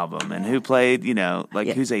 Sting album, and who played,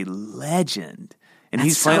 who's a legend. And That's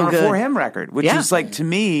he's playing so on a good. For Him record, which Yeah. is, like, to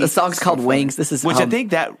me... The song's called Wings. This is Which I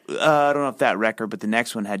think that, I don't know if that record, but the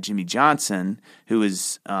next one had Jimmy Johnson, who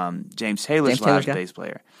is James Taylor's last guy. bass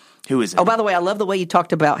player, who is... Oh, by the way, I love the way you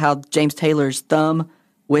talked about how James Taylor's thumb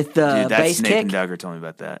with the Dude, that's bass Nathan kick. Duggar told me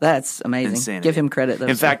about that. That's amazing. Insanity. Give him credit.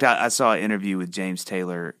 In fact, I saw an interview with James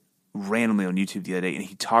Taylor randomly on YouTube the other day, and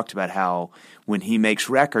he talked about how when he makes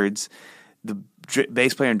records, the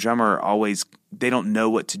bass player and drummer are always, they don't know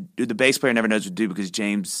what to do. The bass player never knows what to do because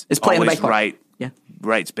James Is playing the always bass part.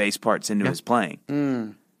 writes bass parts into his playing.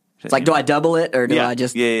 it's like, do I double it or do I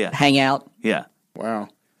just hang out? Yeah. Wow.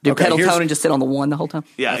 Do Okay, pedal here's- tone and just sit on the one the whole time?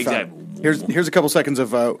 Yeah, exactly. Here's a couple seconds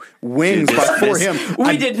of Wings Dude, by For this- Him.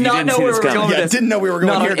 We did you not didn't know see where we this were coming. going with Yeah, this. didn't know we were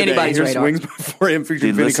going Not here on today. anybody's Here's radar. Wings by For Him featuring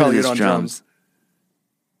Dude, Vinnie listen to Colaiuta his on drums. drums.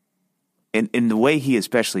 And the way he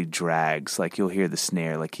especially drags, like you'll hear the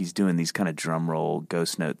snare, like he's doing these kind of drum roll,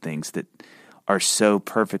 ghost note things that are so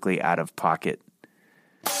perfectly out of pocket.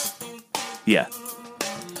 Yeah.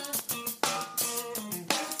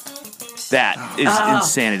 That is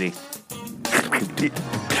insanity.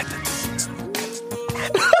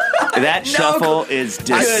 That shuffle is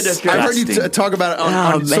disgusting. I've heard you talk about it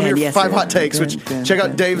on some of your yes, 5 yeah. hot takes, which check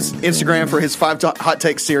out Dave's Instagram for his 5 hot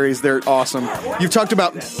takes series. They're awesome. You've talked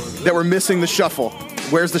about that we're missing the shuffle.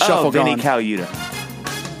 Where's the shuffle Vinnie gone? Colaiuta.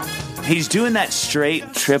 He's doing that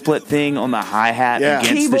straight triplet thing on the hi-hat Yeah.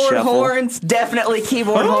 against Keyboard the shuffle. horns, definitely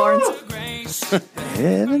keyboard horns.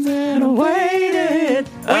 Heaven's been waiting.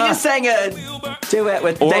 We just sang a duet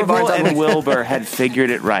with Dave Barnes Orville on and the Wilbur had figured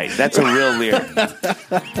it right. That's a real lyric.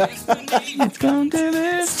 It's come to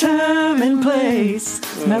this time and place.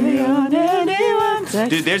 Nothing on anyone's.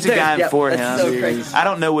 Dude, there's a guy in For Him. that's so crazy. I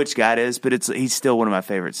don't know which guy it is, but he's still one of my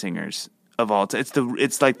favorite singers of all time.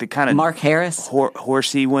 It's like the kind of Mark Harris.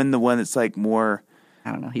 horsey one, the one that's like more.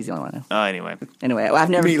 I don't know. He's the only one I know. Oh, anyway. Anyway, I've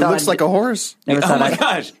never He thought looks like a horse. Never Oh thought my I'd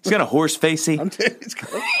gosh, he's got a horse facey. He's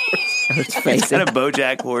got a horse. face Kind it. of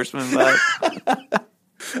BoJack Horseman vibe.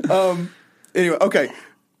 Anyway, okay.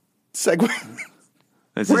 Segue.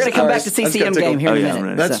 We're going to come back to I was gonna CCM take game a- here in a yeah, minute. I'm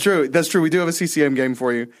ready. That's so. true. That's true. We do have a CCM game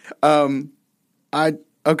for you.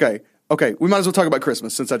 Okay. We might as well talk about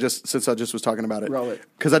Christmas since I just was talking about it. Roll it.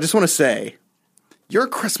 Because I just want to say, your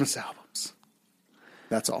Christmas albums.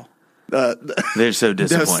 That's all. They're so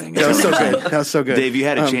disappointing. That was so good. That was so good. Dave, you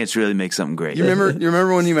had a chance to really make something great. You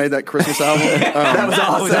remember when you made that Christmas album? That was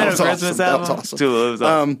awesome. Was that a Christmas album? That was awesome. Dude, it was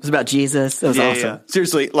awesome. It was about Jesus. It was awesome. yeah.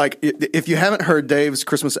 Seriously, like if you haven't heard Dave's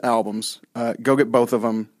Christmas albums, go get both of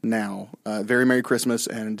them now. Very Merry Christmas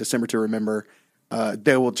and December to Remember.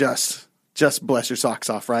 They will just bless your socks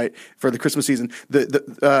off, right? For the Christmas season.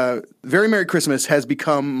 The Very Merry Christmas has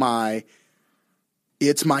become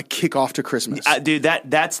it's my kickoff to Christmas. Dude,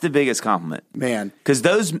 that's the biggest compliment. Man. Because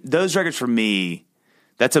those records for me,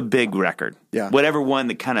 that's a big record. Yeah. Whatever one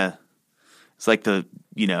that kind of, it's like the,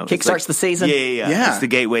 Kickstarts the season? Yeah. It's the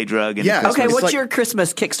gateway drug. And Yeah. Okay, It's what's like- your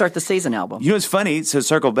Christmas Kickstart the Season album? You know what's funny? So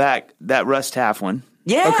circle back, that Russ Taff one.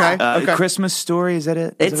 Yeah. Okay. Christmas Story, is that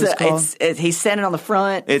it? Is that what it's called? He's standing on the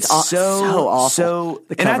front. It's so awful.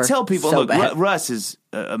 The and I cover, tell people, so look, bad. Russ is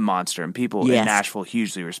a monster, and people Yes. in Nashville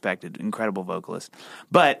hugely respected, incredible vocalist.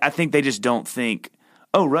 But I think they just don't think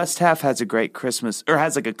oh, Rust Half has a great Christmas, or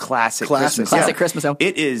has like a classic Christmas song.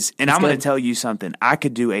 It is, and I'm going to tell you something. I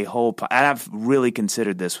could do a whole, and I've really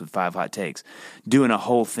considered this with 5 Hot Takes, doing a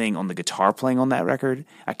whole thing on the guitar playing on that record.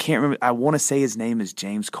 I can't remember. I want to say his name is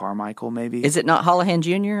James Carmichael, maybe. Is it not Holohan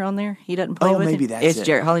Jr. on there? He doesn't play with maybe you? that's it's it.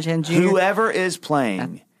 Jared Holohan Jr. Whoever is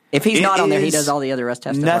playing. If he's not on there, he does all the other Rust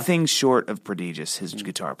Half stuff. Nothing short of prodigious, his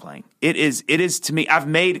guitar playing. It is to me, I've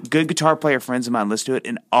made good guitar player friends of mine listen to it,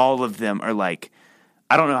 and all of them are like,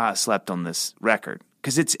 I don't know how I slept on this record,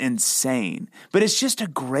 because it's insane. But it's just a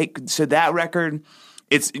great, so that record,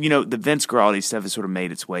 it's, the Vince Guaraldi stuff has sort of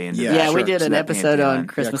made its way into that. Yeah, we sure. did an episode on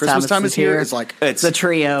Christmas Time is here. It's like, it's the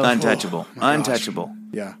trio. Untouchable. Untouchable.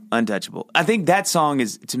 Yeah. Untouchable. I think that song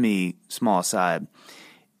is, to me, small aside,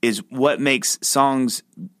 is what makes songs,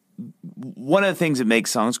 one of the things that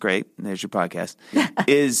makes songs great, and there's your podcast,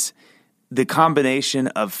 is the combination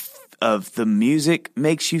of the music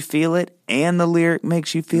makes you feel it, and the lyric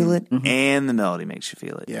makes you feel it, and the melody makes you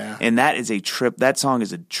feel it. Yeah. And that is that song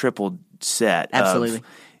is a triple set. Absolutely. Of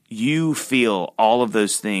you feel all of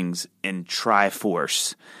those things in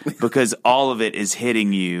Triforce, because all of it is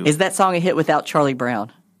hitting you. Is that song a hit without Charlie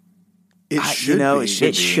Brown? It should be.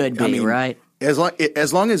 It should be, right? As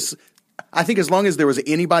long as there was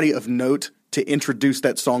anybody of note to introduce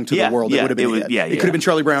that song to the world, it would have been it. It could have been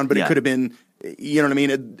Charlie Brown, but it could have been, you know what I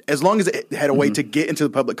mean? As long as it had a way to get into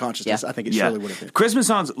the public consciousness, I think it surely would have been. Christmas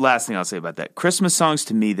songs, last thing I'll say about that, Christmas songs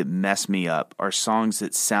to me that mess me up are songs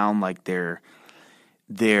that sound like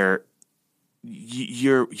you're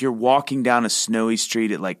walking down a snowy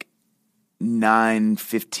street at like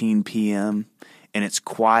 9:15 p.m., and it's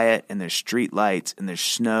quiet, and there's street lights, and there's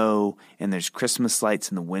snow, and there's Christmas lights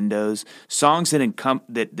in the windows. Songs that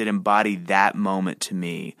embody that moment to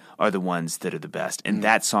me are the ones that are the best, and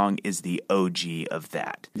that song is the OG of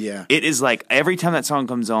that. Yeah, it is like every time that song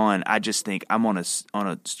comes on, I just think I'm on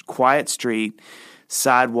a quiet street,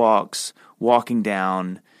 sidewalks, walking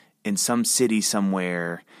down in some city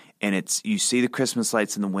somewhere, and you see the Christmas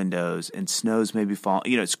lights in the windows, and snow's maybe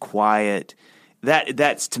falling. It's quiet.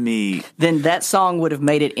 That's to me. Then that song would have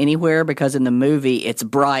made it anywhere, because in the movie it's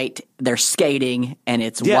bright, they're skating, and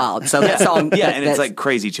it's wild. So that song, and it's like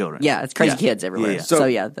crazy children. Yeah, it's crazy kids everywhere. Yeah.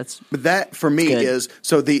 So that's. But that for me good. is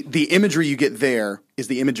the imagery you get there is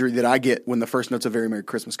the imagery that I get when the first notes of "Very Merry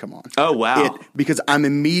Christmas" come on. Oh wow! Because I'm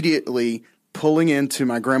immediately pulling into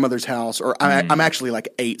my grandmother's house, or I'm actually like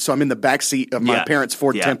 8, so I'm in the back seat of my parents'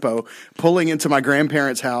 Ford Tempo, pulling into my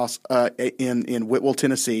grandparents' house in Whitwell,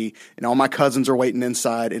 Tennessee, and all my cousins are waiting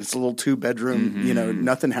inside. And it's a little 2-bedroom,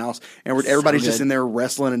 nothing house, and everybody's just in there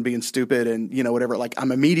wrestling and being stupid and whatever. Like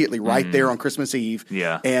I'm immediately right there on Christmas Eve,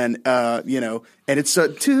 and and it's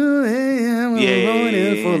 2 a.m. going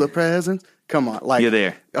in for the presents. Come on, like you're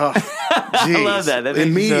there. Oh, geez. I love that. That makes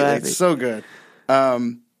me so happy. It's so good.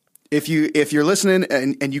 If you're listening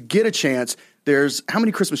and you get a chance, how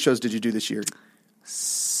many Christmas shows did you do this year?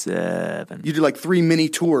 7. You did like 3 mini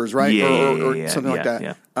tours, right? Yeah, or something like that.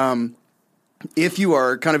 Yeah. If you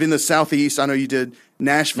are kind of in the Southeast, I know you did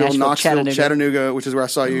Nashville, Knoxville, Chattanooga, which is where I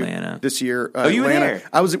saw you this year. You were there?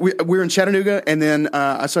 We were in Chattanooga, and then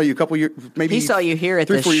I saw you a couple years, maybe he saw you here at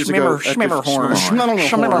 3-4 years ago. Schmimmerhorn.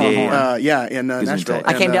 In Nashville.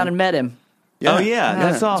 I came down and met him. Yeah,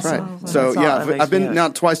 that's awesome. Right. So I've been now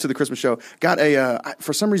twice to the Christmas show. Got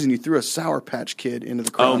for some reason you threw a Sour Patch Kid into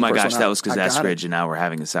the crowd. Oh my gosh, that was because Eskridge and I were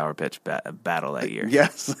having a Sour Patch battle that year.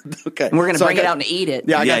 Yes, okay. And we're going to bring it out and eat it.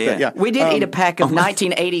 Yeah, I got that. Yeah, we did eat a pack of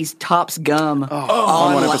 1980s Tops gum.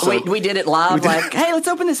 On one episode. We did it live. Like, hey, let's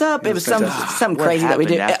open this up. It was something crazy that we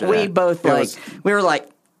did. We both we were like.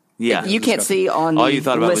 Yeah, you can't see on all you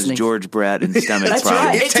thought about listening. was George Brett and stomach. That's problems.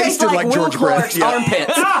 right. It tasted like George Brett's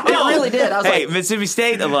armpits. It really did. I was like, Mississippi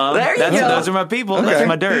State alum. There you go. Those are my people. Okay. That's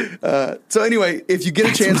my dirt. So anyway, if you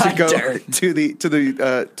get a chance to go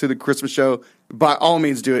to the Christmas show, by all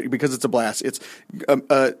means do it, because it's a blast. It's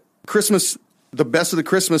Christmas. The best of the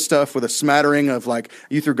Christmas stuff with a smattering of like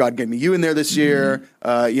You Through God Gave Me You in there this year.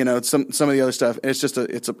 Some of the other stuff. And it's just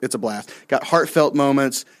it's a blast. Got heartfelt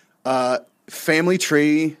moments. Family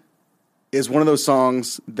Tree is one of those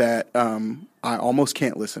songs that I almost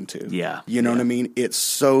can't listen to. Yeah. You know what I mean? It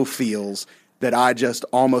so feels that I just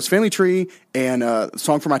almost Family Tree and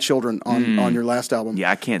Song for My Children on your last album.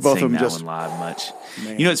 Yeah, I can't Both sing of them that one live much.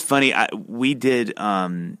 Man. You know, it's funny. We did.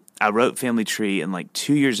 I wrote Family Tree, and like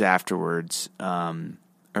 2 years afterwards, or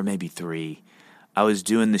maybe 3, I was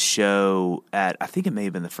doing the show at. I think it may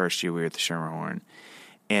have been the first year we were at the Schermerhorn,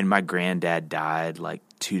 and my granddad died like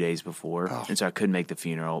 2 days before, and so I couldn't make the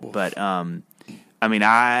funeral. Oof. But I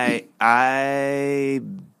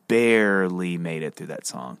barely made it through that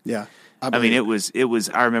song. Yeah. I mean, it was.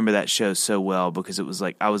 I remember that show so well because it was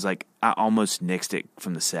like I almost nixed it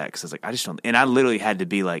from the set. 'Cause I was like, I just don't. And I literally had to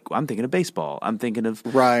be like, well, I'm thinking of baseball. I'm thinking of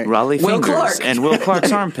Raleigh Will Fingers Clark. and Will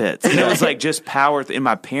Clark's armpits. And it was like just power. And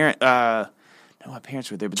my parent. No, my parents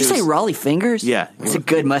were there. But Did you say Raleigh Fingers? Yeah, it's a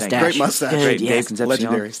good mustache. Great mustache. Good, Great, yes. Dave Concepcion,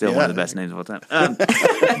 Legendary. still one of the best names of all time.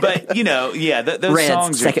 But those Reds,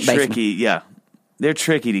 songs are second baseman. tricky. Yeah, they're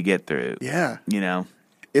tricky to get through. Yeah.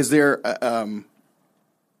 Is there?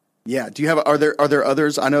 Do you have? Are there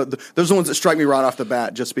others? I know those are the ones that strike me right off the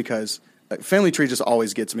bat, just because Family Tree just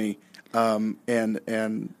always gets me. And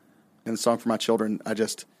Song for My Children, I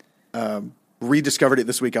just rediscovered it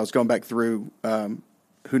this week. I was going back through.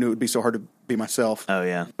 Who Knew It Would Be So Hard to Be Myself? Oh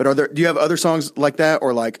yeah. But do you have other songs like that,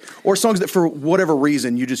 or songs that for whatever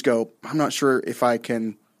reason you just go, I'm not sure if I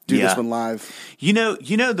can do this one live? You know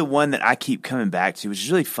the one that I keep coming back to, which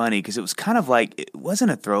is really funny because it was kind of like it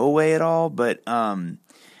wasn't a throwaway at all, but I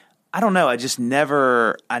don't know. I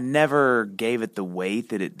never gave it the weight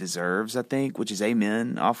that it deserves. I think, which is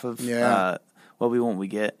Amen off of What We Want We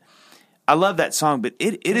Get. I love that song, but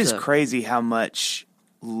it is crazy how much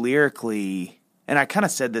lyrically. And I kind of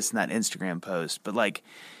said this in that Instagram post, but like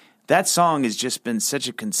that song has just been such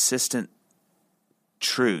a consistent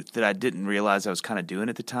truth that I didn't realize I was kind of doing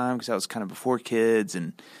at the time because I was kind of before kids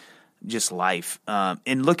and just life.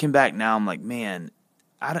 And looking back now, I'm like, man,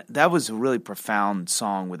 that was a really profound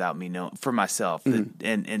song without me knowing for myself.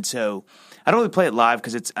 Mm-hmm. And so I don't really play it live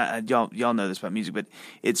because it's y'all know this about music, but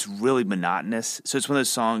it's really monotonous. So it's one of those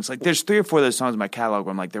songs like there's 3 or 4 of those songs in my catalog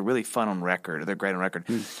where I'm like they're really fun on record or they're great on record.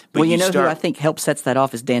 But Well, who I think helps sets that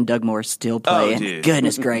off is Dan Dugmore still playing. Oh, dude.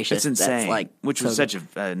 Goodness gracious, it's insane. That's which was such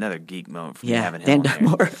another geek moment for me having him Dan on there.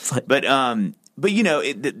 Dugmore. It's like, But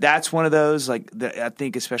that's one of those I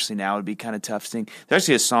think especially now would be kind of tough to sing. There's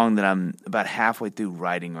actually a song that I'm about halfway through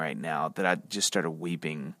writing right now that I just started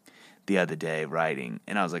weeping the other day writing,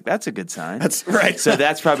 and I was like, "That's a good sign." That's right. So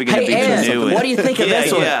that's probably going to be Ed, the new one. what do you think of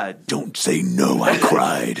this one? Yeah, don't say no. I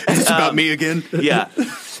cried. Is this about me again? Yeah,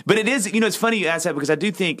 but it is. It's funny you ask that because I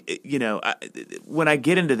do think when I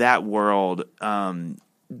get into that world,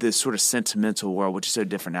 this sort of sentimental world, which is so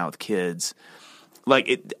different now with kids.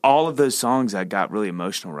 Like all of those songs, I got really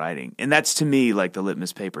emotional writing, and that's to me like the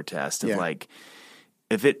litmus paper test of like,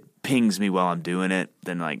 if it pings me while I'm doing it,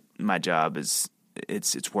 then like my job is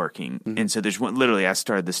it's working. Mm-hmm. And so there's one. Literally, I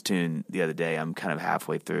started this tune the other day. I'm kind of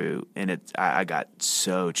halfway through, and I got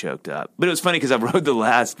so choked up. But it was funny because I wrote the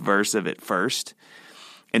last verse of it first,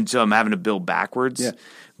 and so I'm having to build backwards. Yeah.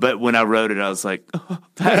 But when I wrote it, I was like, I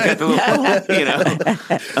got the little,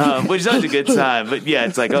 which is always a good sign. But yeah,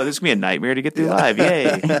 it's like, oh, this is going to be a nightmare to get through live.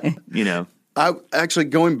 Yay. I actually,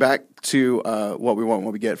 going back to What We Want,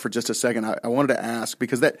 What We Get for just a second, I wanted to ask,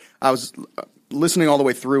 because I was listening all the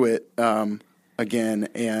way through it again,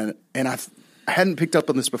 and I hadn't picked up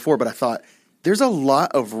on this before, but I thought, there's a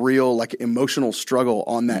lot of real like emotional struggle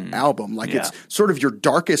on that album. Like it's sort of your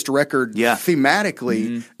darkest record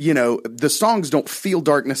thematically. Mm-hmm. The songs don't feel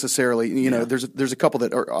dark necessarily. There's a couple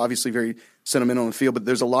that are obviously very sentimental and feel, but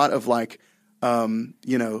there's a lot of like, a lot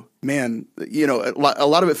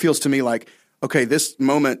of it feels to me like, okay, this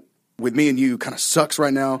moment with me and you kind of sucks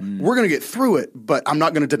right now. We're going to get through it, but I'm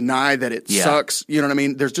not going to deny that it sucks. You know what I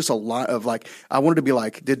mean? There's just a lot of like, I wanted to be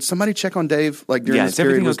like, did somebody check on Dave? Like during this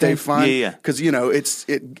period, was Dave fine? Yeah. Cause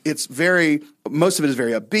it's very, most of it is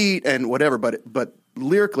very upbeat and whatever, but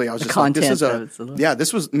lyrically I was just like,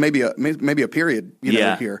 this was maybe a period,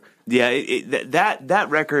 here. Yeah. That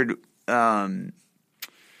record, I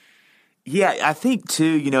think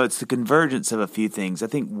too, it's the convergence of a few things. I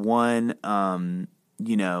think one,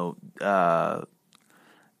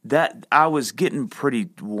 that I was getting pretty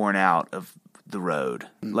worn out of the road.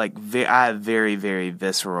 Like I have very, very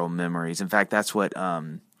visceral memories. In fact, that's what,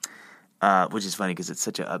 which is funny because it's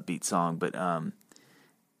such an upbeat song. But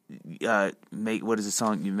what is the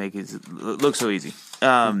song you make? Is Look So Easy?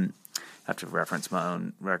 I have to reference my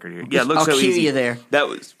own record here. Yeah, Look So Easy. I'll cue you there.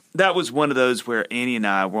 That was one of those where Annie and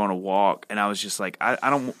I were on a walk, and I was just like, I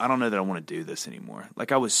don't know that I want to do this anymore.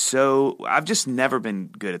 Like I've just never been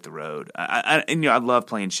good at the road. I love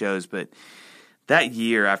playing shows, but that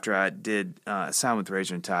year after I did Sign with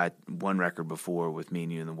Razor and Tie, one record before with Me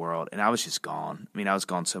and You in the World, and I was just gone. I mean, I was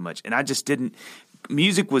gone so much, and I just didn't.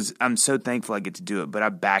 Music was. I'm so thankful I get to do it, but I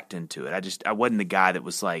backed into it. I wasn't the guy that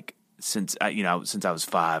was like. Since I was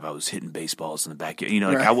 5, I was hitting baseballs in the backyard.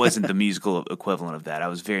 Right. I wasn't the musical equivalent of that. I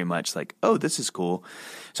was very much like, oh, this is cool.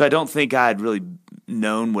 So I don't think I had really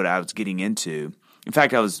known what I was getting into. In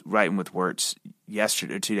fact, I was writing with Wirtz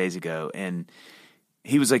yesterday or 2 days ago, and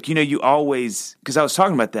he was like, you always, because I was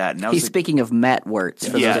talking about that, and I was He's like, speaking of Matt Wirtz.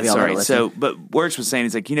 For those of y'all that are listening. So, but Wirtz was saying,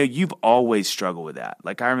 he's like, you've always struggled with that.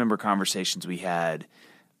 Like, I remember conversations we had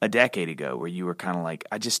a decade ago where you were kind of like,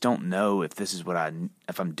 I just don't know if this is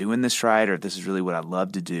if I'm doing this right, or if this is really what I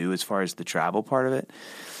love to do as far as the travel part of it.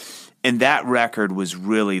 And that record was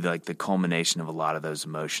really like the culmination of a lot of those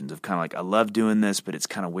emotions of kind of like, I love doing this, but it's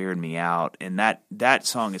kind of weirding me out. And that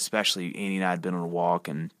song, especially, Annie and I had been on a walk,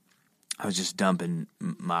 and I was just dumping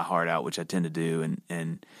my heart out, which I tend to do.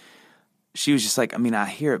 And she was just like, I mean, I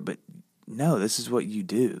hear it, but no, this is what you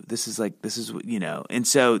do. This is what, And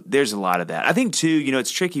so there's a lot of that. I think, too,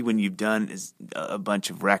 it's tricky when you've done a bunch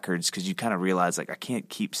of records because you kind of realize, like, I can't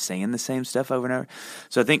keep saying the same stuff over and over.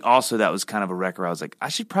 So I think also that was kind of a record where I was like, I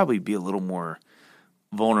should probably be a little more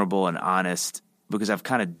vulnerable and honest because I've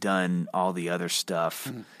kind of done all the other stuff.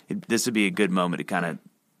 Mm-hmm. This would be a good moment to kind of,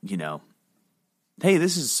 hey,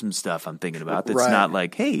 this is some stuff I'm thinking about that's not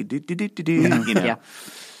like, hey, Yeah.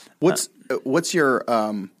 What's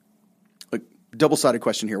your double-sided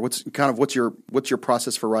question here? What's your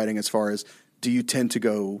process for writing as far as, do you tend to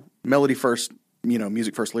go melody first,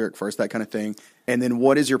 music first, lyric first, that kind of thing? And then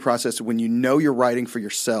what is your process when you're writing for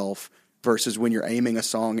yourself versus when you're aiming a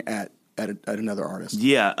song at another artist?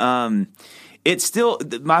 Yeah. It's still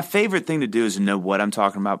my favorite thing to do is to know what I'm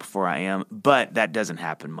talking about before I am, but that doesn't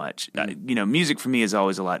happen much. Music for me is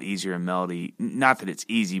always a lot easier in melody. Not that it's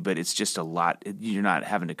easy, but it's just a lot. You're not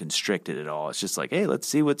having to constrict it at all. It's just like, hey, let's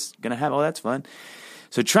see what's going to happen. Oh, that's fun.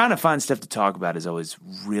 So trying to find stuff to talk about is always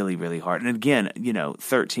really, really hard. And again,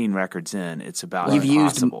 13 records in, it's about You've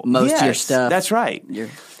impossible. used most of your stuff. That's right.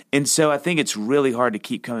 And so I think it's really hard to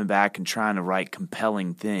keep coming back and trying to write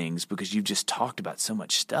compelling things because you've just talked about so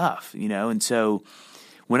much stuff, And so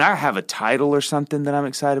when I have a title or something that I'm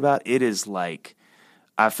excited about, it is like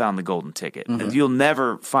I found the golden ticket. Mm-hmm. And you'll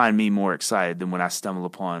never find me more excited than when I stumble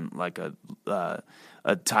upon like a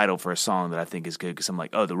title for a song that I think is good because I'm like,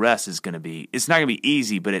 oh, the rest is going to be – it's not going to be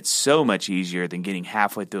easy, but it's so much easier than getting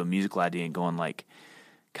halfway through a musical idea and going like,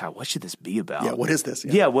 God, what should this be about? Yeah, what is this?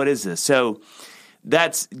 Yeah, what is this? So –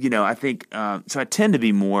 that's, I think, so I tend to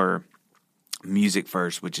be more music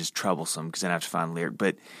first, which is troublesome because then I have to find lyric.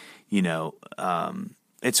 But,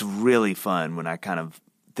 it's really fun when I kind of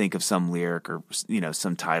think of some lyric or,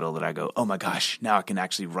 some title that I go, oh my gosh, now I can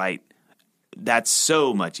actually write. That's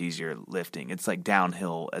so much easier lifting. It's like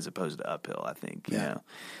downhill as opposed to uphill, I think,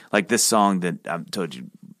 Like this song that I told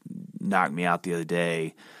you knocked me out the other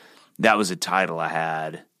day, that was a title I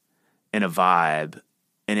had and a vibe,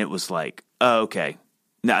 and it was like, oh, okay.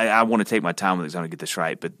 Now I want to take my time with it because I want to get this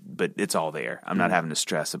right, but it's all there. I'm not having to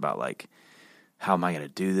stress about like, how am I going to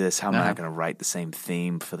do this? How am I going to write the same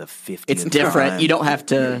theme for the 50th It's different. time? You don't have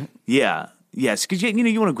to. Yeah. Yes, because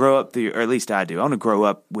you want to grow up, or at least I do. I want to grow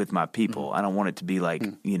up with my people. I don't want it to be like,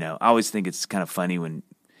 I always think it's kind of funny when,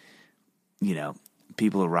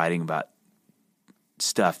 people are writing about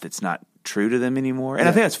stuff that's not true to them anymore. And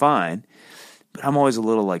I think that's fine, but I'm always a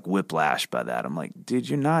little like whiplash by that. I'm like, dude,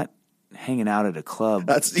 you're not hanging out at a club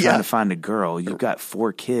trying to find a girl. You've got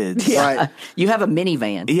 4 kids. Yeah. Right. You have a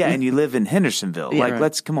minivan. Yeah, and you live in Hendersonville. Yeah,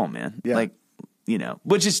 let's come on, man. Yeah. Like,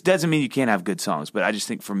 which just doesn't mean you can't have good songs, but I just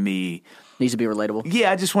think for me, needs to be relatable.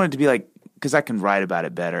 Yeah, I just want it to be like, because I can write about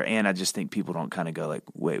it better, and I just think people don't kind of go like,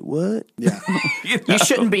 wait, what? Yeah. You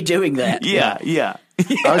shouldn't be doing that. Yeah.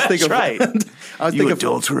 I was thinking right. I was you thinking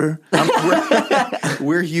adulterer.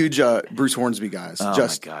 We're huge Bruce Hornsby guys. Oh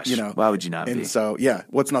just, my gosh. Why would you not and be? So,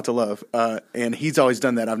 what's not to love? And he's always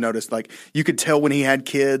done that. I've noticed, like, you could tell when he had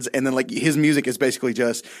kids, and then, like, his music is basically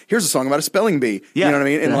just, here's a song about a spelling bee. Yeah. You know what I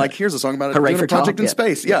mean? And, like, here's a song about doing a project in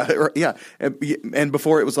space. Yeah. And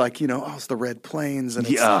before it was like, it's the Red Plains, and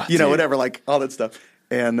it's, whatever, like, all that stuff.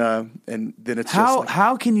 And then it's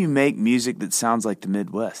how can you make music that sounds like the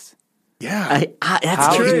Midwest? Yeah,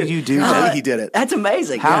 that's true. How do you do that? He did it. That's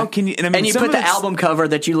amazing. How can you? And you put the album cover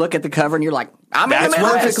that you look at the cover and you're like, I'm in the middle.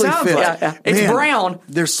 Perfectly fit. Yeah. It's brown.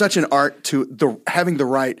 There's such an art to having the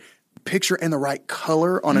right picture and the right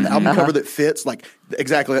color on an album cover that fits. Like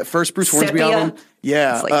exactly that first Bruce Hornsby album.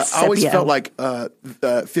 Yeah, like I always felt like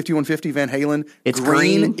 5150 Van Halen. It's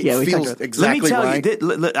green. It feels exactly right. Let me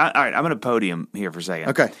tell you. All right, I'm going to podium here for a second.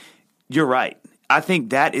 Okay, you're right. I think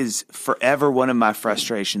that is forever one of my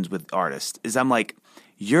frustrations with artists is I'm like,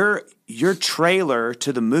 your trailer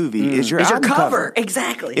to the movie is your album cover.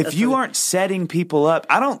 Exactly. If you aren't setting people up,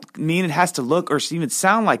 I don't mean it has to look or even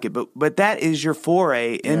sound like it, but that is your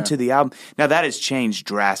foray into the album. Now that has changed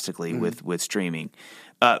drastically with streaming.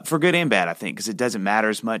 For good and bad, I think, because it doesn't matter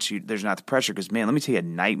as much. There's not the pressure. Because, man, let me tell you, a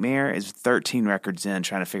nightmare is 13 records in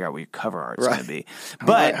trying to figure out what your cover art's going to be.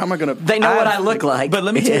 But how am I going to? They know what I look like. But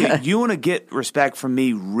let me tell you, you want to get respect from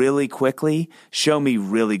me really quickly. Show me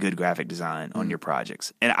really good graphic design on your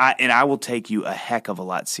projects, and I will take you a heck of a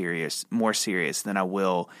lot more serious than I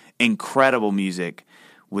will incredible music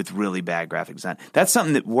with really bad graphic design. That's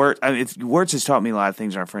something that Wirtz has taught me a lot of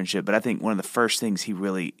things in our friendship, but I think one of the first things he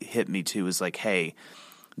really hit me to was like, hey,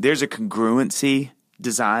 there's a congruency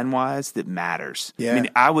design-wise that matters. Yeah. I mean,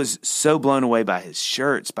 I was so blown away by his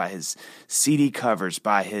shirts, by his CD covers,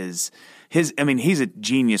 by his I mean, he's a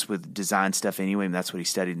genius with design stuff anyway, and that's what he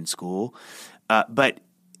studied in school. But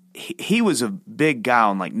he was a big guy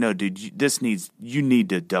on like, no, dude, you need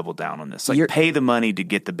to double down on this. Like, pay the money to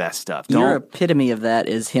get the best stuff. Your epitome of that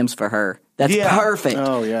is Hymns for Her. That's perfect.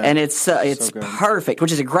 Oh, yeah. And it's perfect,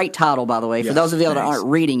 which is a great title, by the way. For those of you that aren't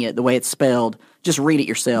reading it the way it's spelled, just read it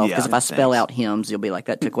yourself, because if I spell out hymns, you'll be like,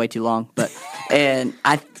 that took way too long. But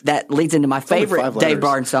that leads into my favorite Dave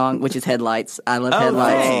Barnes song, which is Headlights. I love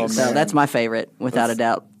Headlights. So that's my favorite, without a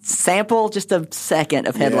doubt. Sample just a second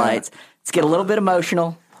of Headlights. Let's get a little bit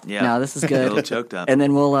emotional. Yeah. No, this is good. A little choked up. And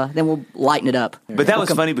then we'll lighten it up. But that was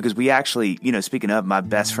funny because we actually, speaking of, my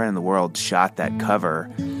best friend in the world shot that cover,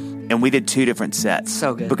 and we did 2 different sets.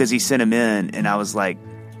 So good. Because he sent them in, and I was like,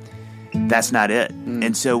 that's not it.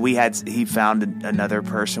 And so he found another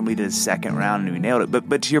person. We did a second round, and we nailed it.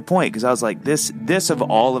 But to your point, because I was like, this of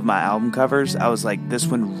all of my album covers, I was like, this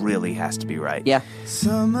one really has to be right. Yeah. Shy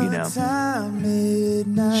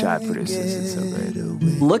produces it so great.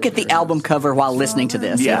 Look at the album cover while listening to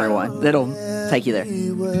this, everyone. That'll take you there. Yeah,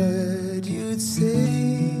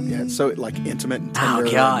 it's so like intimate and tender.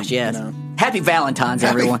 Oh, gosh, yes. Happy Valentine's,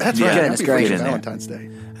 everyone. That's right. Goodness Happy gracious. Valentine's Day.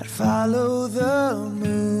 I'd follow the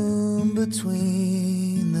moon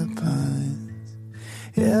between the pines.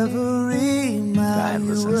 Every mile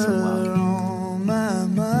you were on my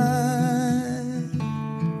mind.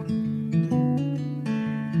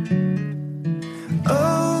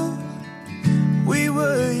 Oh, we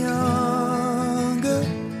were younger.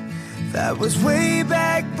 That was way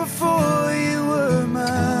back before you were mine.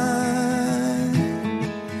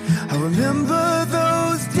 I remember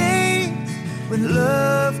those days when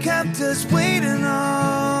love kept us waiting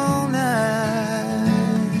all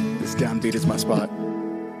night. This downbeat is my spot.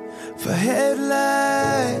 For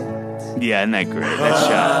headlights. Yeah, isn't that great? That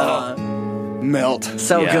shot. Melt.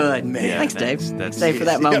 So good. Man. Yeah, Thanks, Dave. that's Dave, for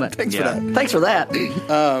that moment. Thanks for that. Thanks for that.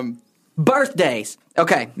 Birthdays.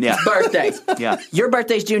 Okay. Yeah. Birthdays. Yeah. Your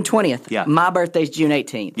birthday's June 20th. Yeah. My birthday's June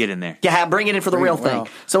 18th. Get in there. Yeah, bring it in for the real thing.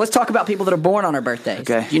 So let's talk about people that are born on our birthdays.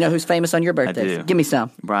 Okay. Do you know who's famous on your birthdays? do. Give me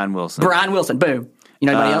some. Brian Wilson. Brian Wilson. Boom. You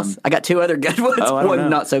know anybody else? I got 2 other good ones. Oh, I don't One know.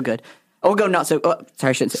 not so good. We'll go not so. Sorry,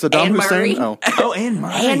 I shouldn't say. Saddam Anne Murray. Hussein? Oh, Anne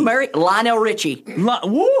Murray. Anne Murray. Lionel Richie.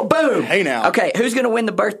 Woo! Boom. Hey, now. Okay, who's going to win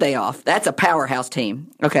the birthday off? That's a powerhouse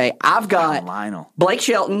team. Okay, I've got Lionel. Blake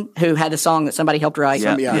Shelton, who had the song that somebody helped write.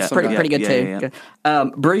 Yeah, pretty good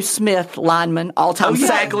too. Bruce Smith, lineman, all-time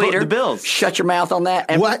sack leader. The Bills. Shut your mouth on that.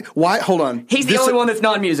 And What? Why? Hold on. he's the only one that's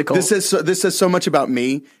non-musical. This says so much about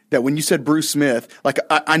me that when you said Bruce Smith, like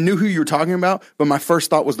I knew who you were talking about, but my first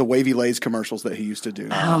thought was the Wavy Lay's commercials that he used to do.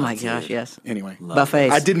 Oh my gosh, yes. Anyway,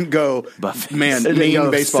 Buffets. I didn't go, man,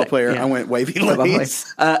 mean baseball player. Yeah. I went Wavy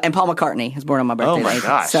Lay's. And Paul McCartney was born on my birthday. Oh, my today.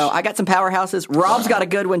 gosh. So I got some powerhouses. Rob's got a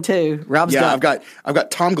good one too. Rob's Yeah, got I've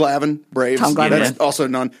got Tom Glavine, Braves. Tom Glavine. That's also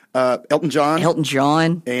non. Elton John. Elton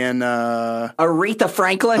John, And Aretha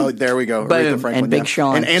Franklin. oh, there we go. Boom. Aretha Franklin, And Big yeah.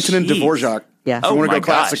 Sean. And Antonin Jeez. Dvorak. Yeah. If you Oh want to my go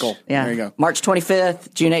gosh. classical. Yeah. There you go. March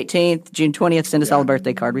 25th, June 18th, June 20th. Send us all a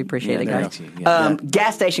birthday card. We appreciate it, there you guys. go.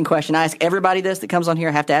 Gas station question. I ask everybody this that comes on here.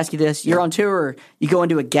 I have to ask you this. You're on tour. You go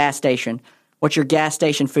into a gas station. What's your gas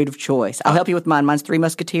station food of choice? I'll help you with mine. Mine's Three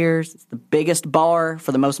Musketeers. It's the biggest bar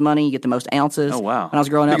for the most money. You get the most ounces. Oh, wow. When I was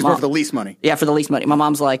growing up, Biggest bar for the least money. Yeah, for the least money. My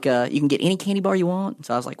mom's like, you can get any candy bar you want.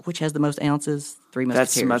 So I was like, which has the most ounces? Three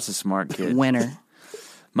Musketeers. That's a smart kid. Winner.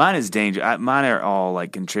 Mine is dangerous. Mine are all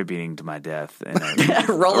like contributing to my death and,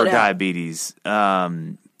 Roll or it out. diabetes.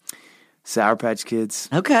 Sour Patch Kids.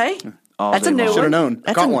 Okay. All That's day a new long. Should have one. known.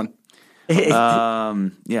 That's Caught a- one.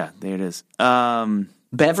 Yeah, there it is.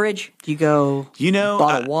 Beverage? Do you go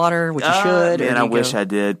bottled water, which you should? or Man, do I you wish go I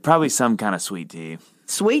did. Probably some kind of sweet tea.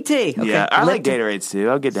 Sweet tea. Okay. Yeah, I like Lipton. Gatorades too.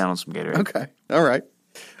 I'll get down on some Gatorade. Okay. All right.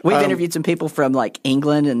 We've interviewed some people from like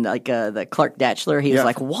England and like the Clark Datchler. He was Yeah.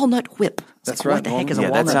 like walnut whip. It's That's like, right. What the heck is a Yeah,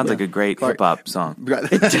 walnut that sounds whip? like a great hip hop song.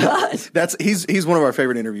 It does. He's one of our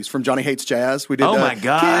favorite interviews from Johnny Hates Jazz. We did. Oh my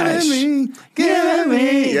gosh. Give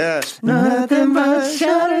me. Yeah. Nothing but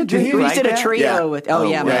shattered We dreams. did a trio Yeah. with. Oh,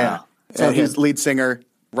 yeah, man. Yeah. So He's good. lead singer.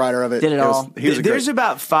 writer of it. Did it all. There's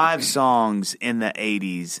about 5 songs in the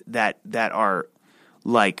 80s that are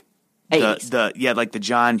like like the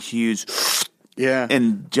John Hughes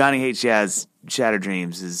and Johnny Hates Jazz Shattered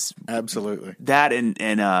Dreams is absolutely that and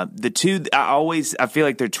the two I feel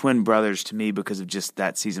like they're twin brothers to me because of just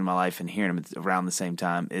that season of my life and hearing them around the same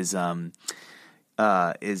time is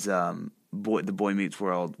the Boy Meets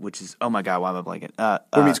World, which is, oh my God, why am I blanking?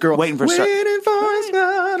 Boy Meets Girl. Waiting for it's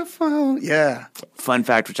not a phone. Yeah. Fun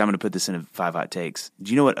fact, which I'm going to put this in 5 hot takes.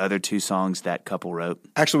 Do you know what other 2 songs that couple wrote?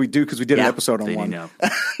 Actually, we do because we did an episode on Then one. You know.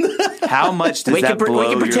 How much does that blow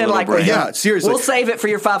we can pretend your like brain? Yeah, seriously. We'll save it for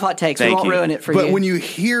your 5 hot takes. Thank we won't you. ruin it for you. But when you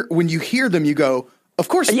hear them, you go, of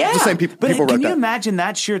course, the same people But wrote can you that. imagine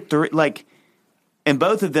that's your 3, like, and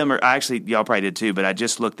both of them are, actually, y'all probably did too, but I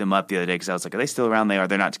just looked them up the other day because I was like, are they still around? They are.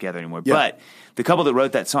 They're not together anymore. Yeah. But the couple that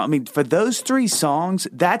wrote that song, I mean, for those 3 songs,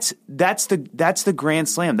 that's the grand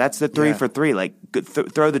slam. That's the 3 for 3. Like,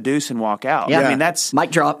 throw the deuce and walk out. Yeah. I mean, that's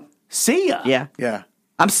mic drop. See ya. Yeah. Yeah.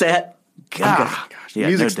 I'm set. Gosh. Yeah,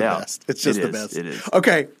 Music's no the doubt. best. It's just It the is. best. It is.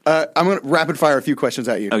 Okay, I'm going to rapid fire a few questions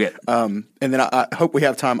at you. Okay. And then I hope we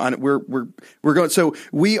have time. We're going. So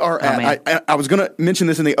we are at. man. I was going to mention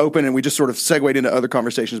this in the open, and we just sort of segued into other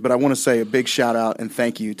conversations. But I want to say a big shout out and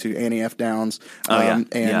thank you to Annie F. Downs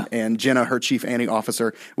and Jenna, her chief Annie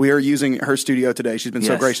officer. We are using her studio today. She's been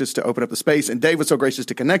so gracious to open up the space, and Dave was so gracious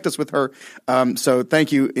to connect us with her. So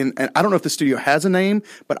thank you. And I don't know if the studio has a name,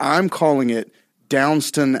 but I'm calling it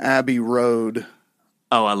Downston Abbey Road.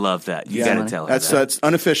 Oh, I love that. You got to tell her that. That's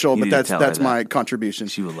unofficial, You but need to tell that's her my that. contribution.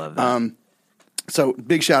 She would love that. So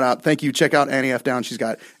big shout out. Thank you. Check out Annie F. Down. She's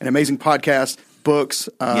got an amazing podcast, books,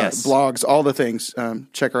 blogs, all the things.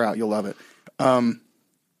 Check her out. You'll love it.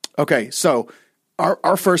 Okay. So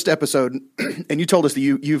our first episode, and you told us that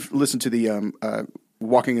you've listened to the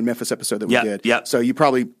Walking in Memphis episode that we did. Yeah. So you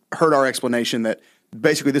probably heard our explanation that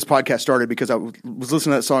basically this podcast started because I was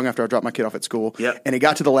listening to that song after I dropped my kid off at school. Yep. And it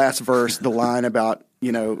got to the last verse, the line about,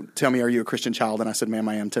 tell me, are you a Christian child? And I said, ma'am,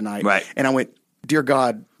 I am tonight. Right. And I went, dear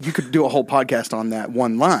God, you could do a whole podcast on that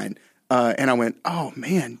one line. And I went, oh,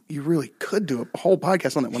 man, you really could do a whole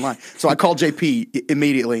podcast on that one line. So I called JP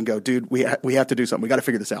immediately and go, dude, we have to do something. We got to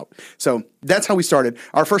figure this out. So that's how we started.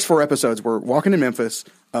 Our first 4 episodes were Walking in Memphis,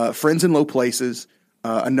 Friends in Low Places,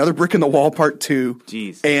 Another Brick in the Wall Part 2,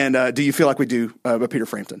 and Do You Feel Like We Do by Peter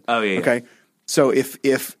Frampton. Oh, yeah. Okay. So if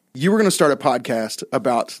you were going to start a podcast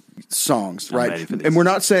about songs, right? ready for this. And we're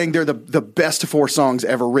not saying they're the best 4 songs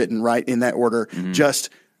ever written, right, in that order, just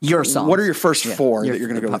 – your songs. What are your first 4 that you're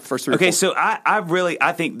going to go with? First 3 or 4? Okay, so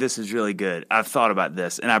I think this is really good. I've thought about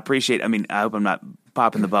this, and I appreciate. I mean, I hope I'm not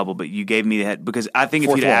popping the bubble, but you gave me the head because I think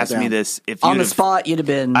if you'd asked me this, on the spot, you'd have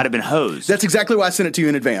been. I'd have been hosed. That's exactly why I sent it to you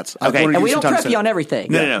in advance. Okay, and we don't prep you on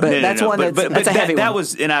everything. No. But that's one that's a heavy one. That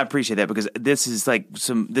was, and I appreciate that because this is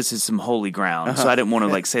some holy ground. So I didn't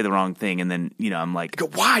want to say the wrong thing, and then I'm like,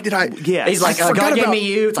 why did I? Yeah, he's like, God gave me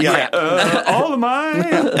you. It's like, all of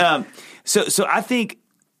mine. So I think.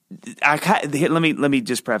 Let me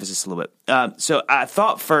just preface this a little bit. So I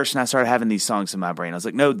thought first, and I started having these songs in my brain. I was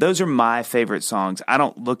like, no, those are my favorite songs. I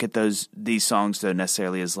don't look at these songs though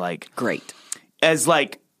necessarily as great, as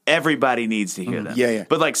everybody needs to hear them. Yeah.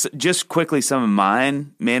 But just quickly, some of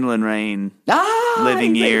mine: Mandolin Rain,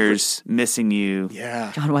 Living Years, Missing You.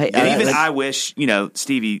 Yeah. God, wait, and even I Wish,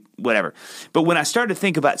 Stevie, whatever. But when I started to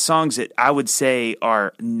think about songs that I would say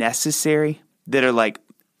are necessary, that are like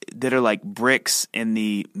bricks in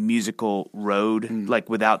the musical road,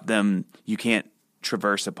 without them you can't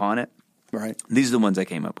traverse upon it. Right. These are the ones I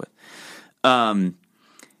came up with. And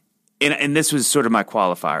this was sort of my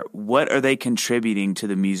qualifier. What are they contributing to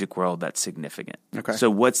the music world that's significant? Okay. So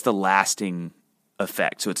what's the lasting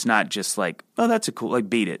effect? So it's not just oh, that's a cool,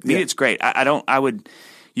 Beat It. Beat It's great.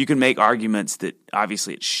 You can make arguments that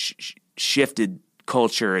obviously it shifted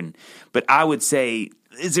culture, but I would say,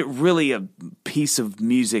 is it really a piece of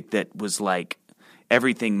music that was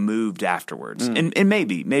everything moved afterwards? And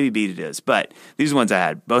maybe Beat It is. But these are the ones I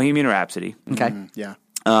had. Bohemian Rhapsody. Okay. Yeah.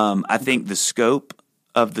 I think the scope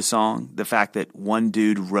of the song, the fact that one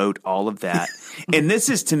dude wrote all of that. And this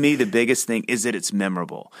is, to me, the biggest thing is that it's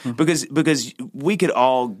memorable. Because we could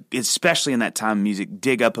all, especially in that time of music,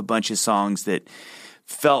 dig up a bunch of songs that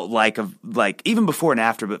felt like even before and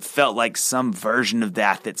after, but felt like some version of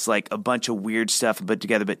that's a bunch of weird stuff put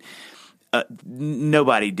together. But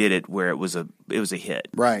nobody did it where it was a hit,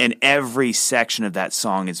 right? And every section of that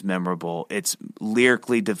song is memorable. It's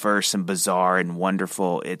lyrically diverse and bizarre and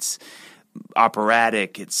wonderful. It's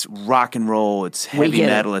operatic, it's rock and roll, it's heavy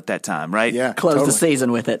metal at that time, right? Yeah, Close the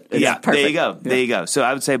season with it. It's perfect. There you go. There you go. So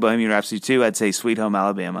I would say Bohemian Rhapsody 2. I'd say Sweet Home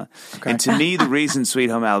Alabama. Okay. And to me, the reason Sweet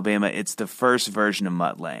Home Alabama, it's the first version of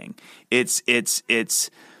Mutt Lange. It's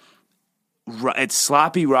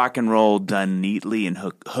sloppy rock and roll done neatly and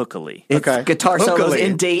hookily. It's guitar solos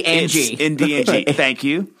in D and G. In D and G. Thank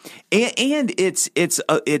you. And it's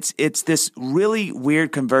this really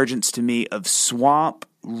weird convergence to me of swamp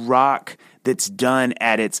rock that's done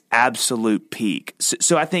at its absolute peak.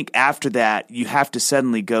 So I think after that, you have to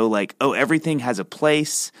suddenly go like, oh, everything has a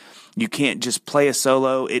place. You can't just play a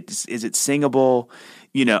solo. Is it singable?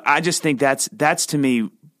 I just think that's to me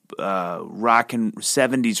rock and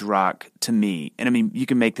 70s rock to me. And I mean, you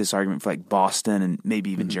can make this argument for like Boston and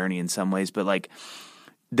maybe even Journey in some ways, but like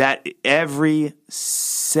that every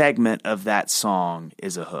segment of that song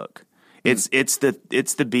is a hook. It's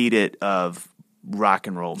the beat it of rock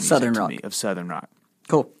and roll music Southern to rock. me, of Southern rock.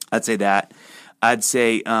 Cool. I'd say that. I'd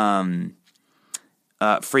say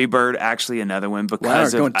Freebird, actually another one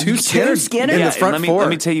because going two Skinners in the front four. Let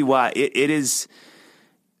me tell you why. It is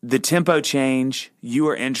the tempo change. You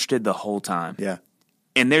are interested the whole time. Yeah.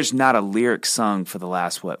 And there's not a lyric sung for the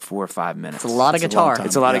last, 4 or 5 minutes. It's a lot of guitar.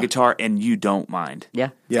 It's a lot of guitar, and you don't mind. Yeah.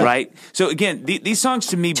 Right? So, again, these songs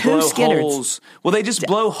to me blow holes. Well, they just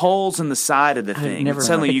blow holes in the side of the thing.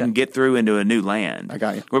 Suddenly you can get through into a new land. I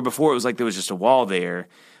got you. Where before it was like there was just a wall there.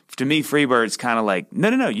 To me, Freebird's kind of like,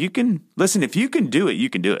 no, you can, listen, if you can do it, you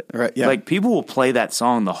can do it. Right, yeah. Like, people will play that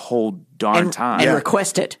song the whole darn time. And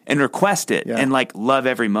request it. And, like, love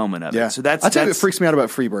every moment of it. So I'll tell you what freaks me out about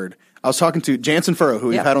Freebird. I was talking to Jansen Furrow, who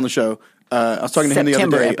we've had on the show. I was talking to him the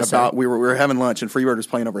other day about we were having lunch and Freebird was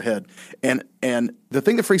playing overhead. And the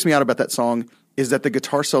thing that freaks me out about that song is that the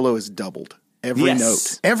guitar solo is doubled. Every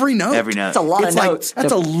note. It's a lot of notes.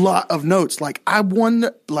 That's a lot of notes. Like, I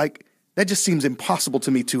wonder, like, that just seems impossible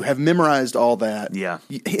to me to have memorized all that. Yeah.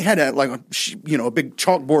 He had a big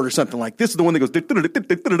chalkboard or something like, this is the one that goes,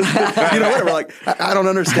 whatever. Like, I don't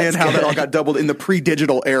understand how that all got doubled in the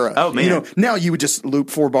pre-digital era. Oh, man. Now you would just loop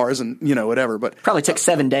 4 bars and, whatever. But probably took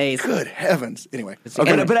 7 days. Good heavens. Anyway.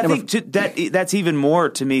 Okay. But I think that's even more,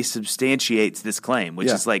 to me, substantiates this claim,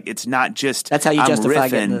 which is like, it's not just that's how you justify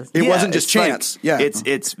getting this. It wasn't just chance.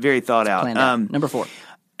 It's very thought out. Number 4.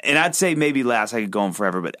 And I'd say maybe last, I could go on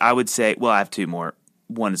forever, but I would say, well, I have 2 more.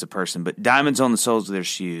 One is a person, but Diamonds on the Soles of Their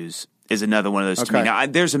Shoes is another one of those to me. Now,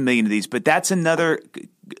 there's a million of these, but that's another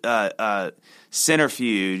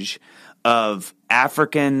centrifuge of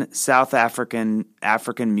South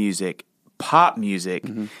African music, pop music,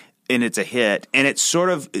 and it's a hit. And it's sort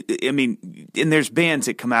of, I mean, and there's bands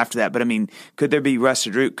that come after that, but I mean, could there be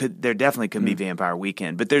Rusted Root? There definitely could be Vampire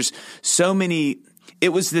Weekend, but there's so many. It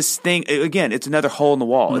was this thing, again, it's another hole in the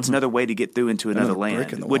wall. It's another way to get through into another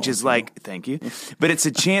land, which is like, thank you. But it's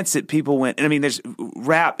a chance that people went, and I mean, there's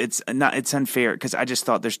rap, it's unfair because I just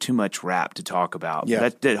thought there's too much rap to talk about. Yeah.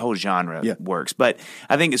 That whole genre works. But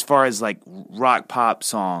I think as far as like rock pop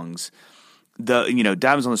songs,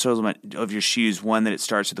 Diamonds on the Soles of Your Shoes, one that it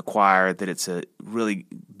starts with the choir, that it's a really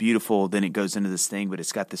beautiful, then it goes into this thing, but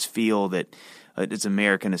it's got this feel that it's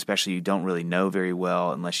American, especially you don't really know very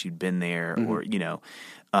well unless you've been there or,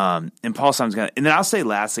 and Paul Simon's got, and then I'll say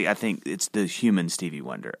lastly, I think it's the human Stevie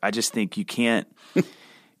Wonder. I just think you can't,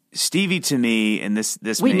 Stevie to me, and this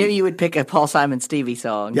we knew you would pick a Paul Simon Stevie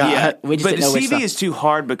song. Yeah, we just but didn't know which Stevie song. is too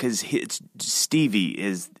hard because it's just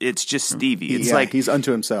Stevie. It's like he's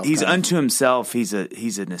unto himself. He's unto himself. He's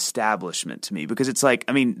an establishment to me because it's like,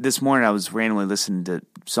 I mean, this morning I was randomly listening to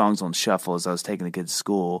songs on shuffle as I was taking the kids to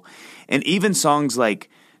school, and even songs like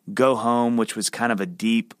Go Home, which was kind of a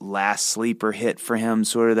deep last sleeper hit for him,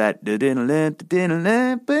 sort of that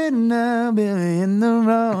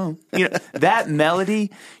that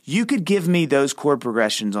melody. You could give me those chord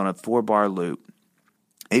progressions on a 4-bar loop,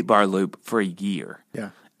 8-bar loop for a year. Yeah.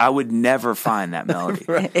 I would never find that melody.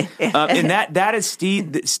 And that is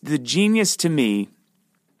Steve. The genius to me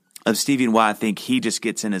of Stevie and why I think he just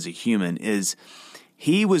gets in as a human is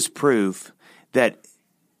he was proof that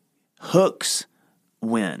hooks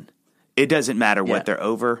win. It doesn't matter what they're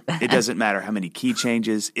over. It doesn't matter how many key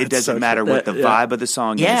changes. It doesn't matter what the vibe of the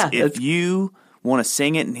song is. If you want to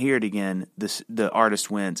sing it and hear it again, the artist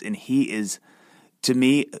wins. And he is, to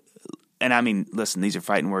me, and I mean, listen, these are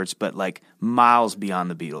fighting words, but like miles beyond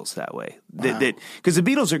the Beatles that way. Wow. Because the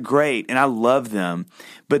Beatles are great, and I love them,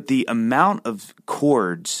 but the amount of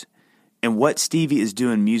chords and what Stevie is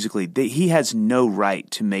doing musically, he has no right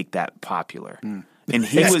to make that popular. And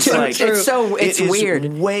he was like, it's weird.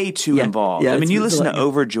 Way too involved. I mean, you listen to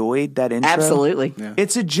Overjoyed, that intro. Absolutely. Yeah.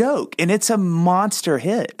 It's a joke, and it's a monster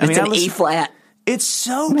hit. It's an E flat. It's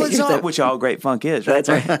so bizarre, which all great funk is, right?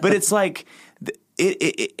 That's right. But it's like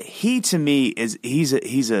he to me is he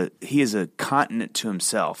is a continent to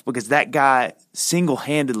himself, because that guy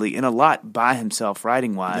single-handedly and a lot by himself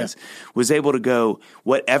writing wise was able to go,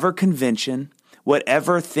 whatever convention,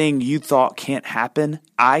 whatever thing you thought can't happen,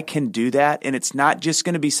 I can do that, and it's not just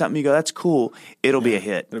going to be something you go, that's cool. It'll be a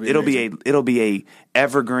hit. It'll be a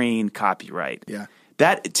evergreen copyright. Yeah.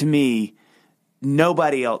 That to me,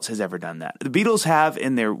 nobody else has ever done that. The Beatles have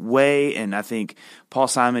in their way, and I think Paul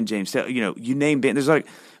Simon, James Taylor, you name band. There's like,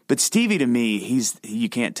 but Stevie to me, you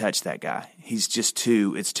can't touch that guy. He's just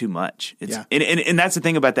it's too much. And that's the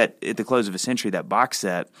thing about that at the close of a century, that box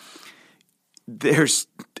set. There's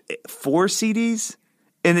 4 CDs.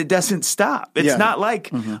 And it doesn't stop. It's not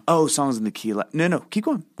like, songs in the key. No, keep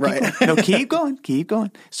going. Keep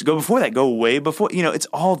going. So go before that. Go way before. It's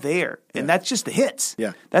all there. And that's just the hits.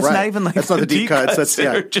 Yeah. That's not even like that's not the deep cuts. That's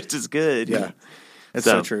are just as good. Yeah. That's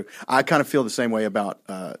so true. I kind of feel the same way about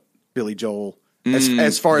Billy Joel.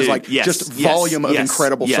 As far as volume of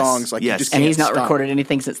incredible songs. Like you just and he's not stop. recorded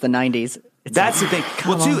anything since the 90s. That's the thing.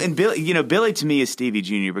 Well, too, and Billy to me is Stevie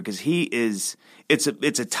Jr. because he is. It's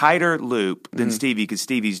a tighter loop than Stevie, because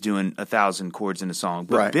Stevie's doing 1,000 chords in a song.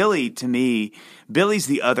 But Billy, to me, Billy's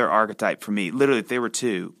the other archetype for me. Literally, if there were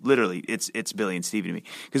two, it's Billy and Stevie to me.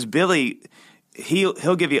 Because Billy,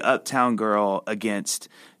 he'll give you Uptown Girl against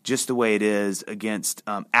Just the Way It Is, against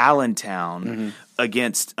Allentown,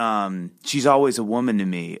 against She's Always a Woman to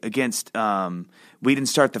Me, against We Didn't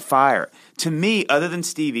Start the Fire. To me, other than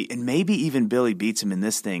Stevie, and maybe even Billy beats him in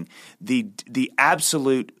this thing, the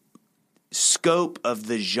absolute scope of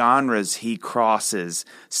the genres he crosses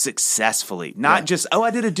successfully. Not just, I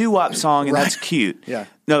did a doo-wop song and that's cute. Yeah.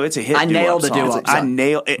 No, it's a hit. I nailed the doo-wop song.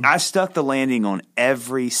 I stuck the landing on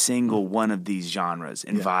every single one of these genres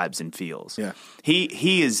and vibes and feels. Yeah.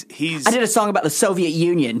 He's I did a song about the Soviet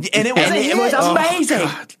Union. And it was amazing.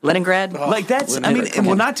 Leningrad. Like that's,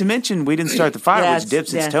 not to mention We Didn't Start the Fire, which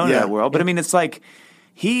dips its toe in that world. But I mean, it's like,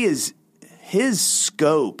 his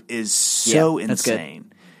scope is so insane.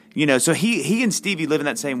 So he and Stevie live in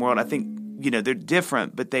that same world. I think, they're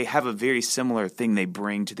different, but they have a very similar thing they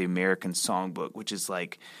bring to the American songbook, which is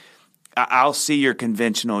like, I'll see your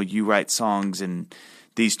conventional, you write songs and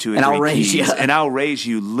these 2 or 3 I'll raise keys, you. and I'll raise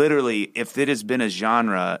you literally. If it has been a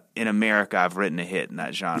genre in America, I've written a hit in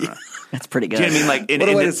that genre. That's pretty good. Do you know what I mean? Like, what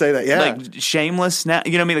a way to say that, yeah. Like Shameless now,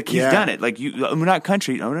 you know what I mean? Like he's done it. Like we're not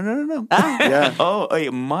country. Oh, no. Yeah. Oh, a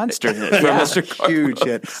monster hit from Mr. Carlos. Huge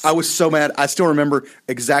hit. I was so mad. I still remember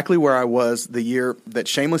exactly where I was the year that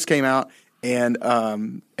Shameless came out, and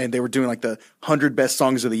they were doing like the 100 best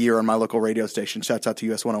songs of the year on my local radio station. Shouts out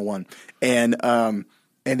to US 101.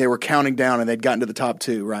 And they were counting down, and they'd gotten to the top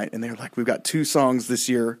 2, right? And they were like, we've got 2 songs this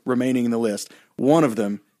year remaining in the list. One of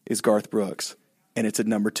them is Garth Brooks, and it's at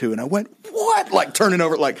number 2. And I went, what? Like turning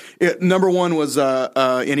over, number 1 was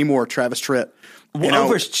Anymore, Travis Tritt.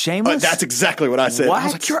 Over Shameless? That's exactly what I said. What? I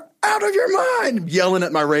was like, you're out of your mind. Yelling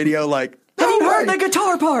at my radio like, have you heard the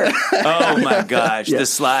guitar part? Oh my gosh, the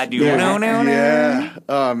slide you Yeah.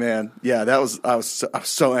 Oh man. Yeah, I was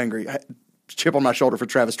so angry. Chip on my shoulder for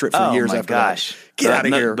Travis Tritt for years after gosh. that. Get out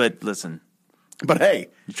of here. But listen. But hey.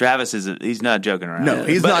 Travis he's not joking around. No,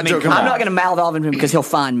 he's not joking around. I'm not going to mouth off at him because he'll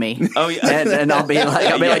find me. Oh yeah. And I'll be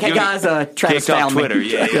like, hey guys, Travis found me. Twitter.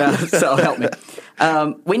 Yeah. So help me.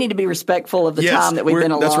 We need to be be of the time that we've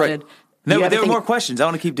been allotted. That's right. No, there are more questions. I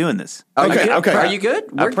want to keep doing this. Okay. Are you good?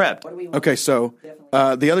 I prepped. Okay, so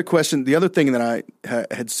the other thing that I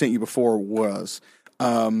had sent you before was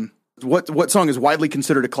what song is widely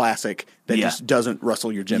considered a classic that just doesn't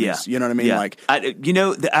rustle your jimmies? You know what I mean? Yeah. Like, I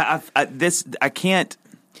can't.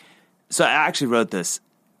 So I actually wrote this.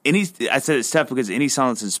 I said it's tough because any song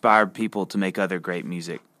that's inspired people to make other great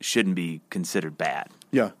music shouldn't be considered bad.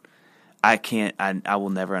 Yeah. I can't. I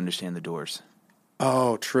will never understand the Doors.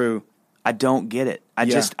 Oh, true. I don't get it.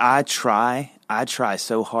 I try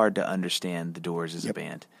so hard to understand the Doors as a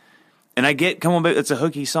band. And I get, come on, baby, it's a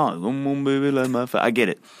hooky song. Come on, baby, let my I get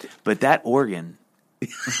it. But that organ,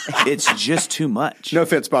 it's just too much. No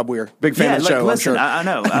offense, Bob Weir. Big fan of the show, listen, I'm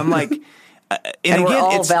sure. I know. I'm like, and we're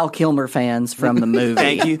all Val Kilmer fans from the movie.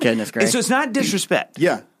 Thank you. Goodness gracious. So it's not disrespect.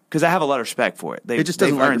 Yeah. Because I have a lot of respect for it. It just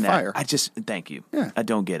doesn't light the fire. Thank you. Yeah. I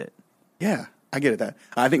don't get it. Yeah, I get it.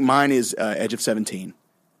 I think mine is Edge of 17.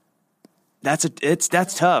 That's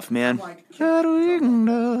tough, man. I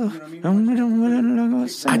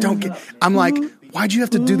don't get. I'm like, why'd you have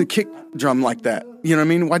to do the kick drum like that? You know what I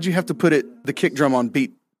mean? Why'd you have to put the kick drum on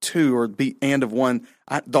beat two or beat and of one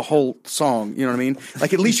the whole song. You know what I mean?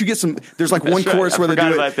 Like at least you get some. There's like one chorus where they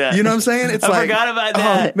do about it. that. You know what I'm saying? It's I forgot about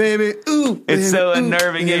that. Oh, baby, ooh, It's baby, so ooh,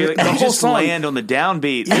 unnerving. baby. You The whole just song. land on the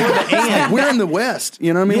downbeat or the and. We're in the West.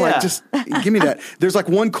 You know what I mean? Yeah. Like just give me that. There's like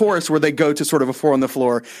one chorus where they go to sort of a 4 on the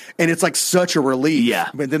floor, and it's like such a relief. Yeah.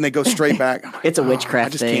 But then they go straight back. I'm like, It's a I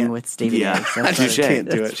witchcraft just thing can't. with Stevie Yeah. Nicks. I just can't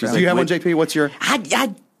do it. Do you have one, JP? What's your? I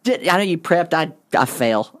know you prepped. I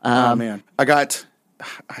fail. Oh man,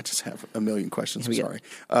 I just have a million questions. I'm we sorry.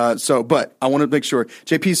 But I want to make sure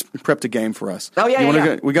JP's prepped a game for us. Oh yeah, You wanna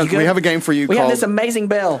yeah. go- we have a game for you. We called, have this amazing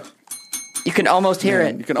bell. You can almost hear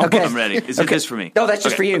it. You can almost- I'm ready. Is it just for me? No, that's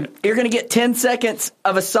just for you. You're going to get 10 seconds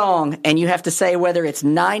of a song, and you have to say whether it's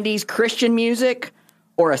 90s Christian music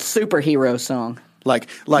or a superhero song. like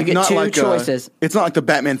You get not two like choices. It's not like the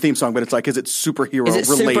Batman theme song, but it's like is it superhero Is it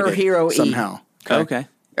related superhero-y? somehow? Okay.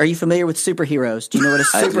 Are you familiar with superheroes? Do you know what a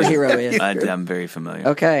superhero is? I'm very familiar.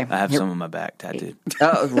 Okay. I have Here- some on my back tattooed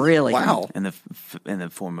Oh, really? Wow. in the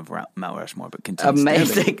form of Mount Rushmore, but continue standing.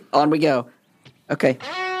 Amazing. On we go. Okay.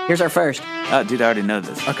 Here's our first. Oh, dude, I already know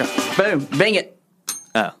this. Okay. Boom. Bing it.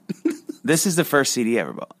 Oh, this is the first CD I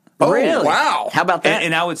ever bought, Oh, Really? wow. How about that?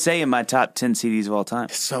 and I would say in my top 10 CDs of all time.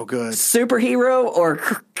 So good. Superhero or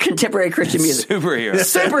contemporary Christian music? Superhero.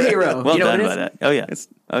 Superhero. Well You know done what it by is? that. Oh yeah.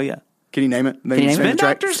 Oh yeah. Can you name it? Can you name it? the Spin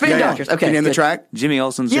track? Doctors? Spin Yeah, yeah. Doctors. Okay, Can you name the good. track? Jimmy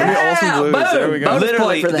Olsen's. Yeah. Olsen Blues. Boom. There we go. Bonus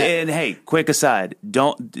Literally, point for that. and hey, quick aside,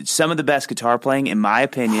 some of the best guitar playing, in my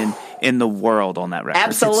opinion, in the world on that record.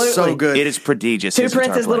 Absolutely. It's so good. It is prodigious. Two his guitar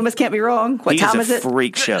Princes, Little playing. Miss Can't Be Wrong. What He time is is a it?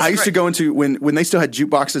 freak show. I used to go into when they still had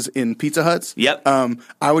jukeboxes in Pizza Huts. Yep.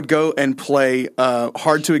 I would go and play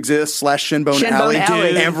Hard to Exist / Shinbone Alley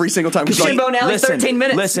Alley. every single time. 'Cause Shinbone Alley, Listen, 13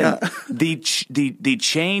 minutes. Listen, the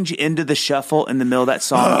change into the shuffle in the middle of that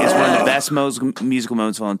song is one of the best musical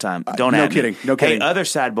moments of all time. Don't no at me. kidding, no kidding. Hey, other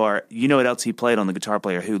sidebar, you know what else he played on the guitar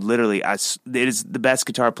player? Who literally, it is the best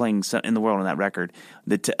guitar playing in the world on that record.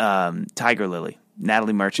 The Tiger Lily.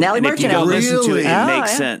 Natalie Merchant. Natalie and Merchant if you go album. listen to it, it Oh,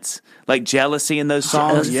 makes yeah. sense. Like Jealousy in those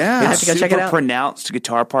songs. Yeah. I have It's to go check it super out. pronounced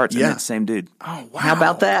guitar parts, Yeah. and it's the same dude. Oh wow! How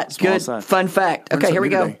about that? Small Good side. fun fact. Okay, here we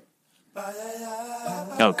go.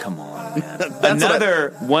 Oh, come on, man.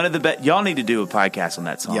 Another one of the best. Y'all need to do a podcast on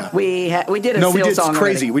that song. Yeah. We did a No, Seal we did song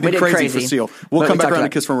crazy. already. We did crazy for Seal. We'll But come we back talked around to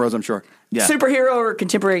about Kiss from a Rose, I'm sure. Yeah. Superhero or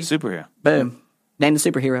contemporary? Superhero. Boom. Name the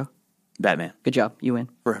superhero. Batman. Good job. You win.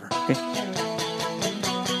 Forever. Okay.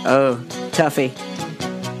 Oh, toughie.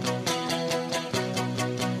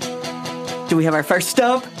 Do we have our first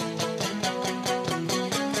stump?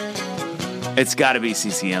 It's got to be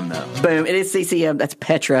CCM though. Boom. It is CCM. That's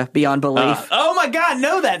Petra, Beyond Belief. Oh my God,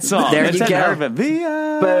 know that song. There I you just hadn't go. heard of it.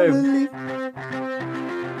 Beyond Boom. Belief.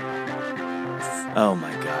 Oh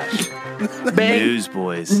my gosh. Bing.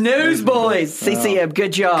 Newsboys. Newsboys. CCM.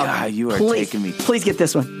 Good job. God, you are please, taking me. Please get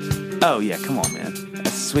this one. Oh yeah, come on, man.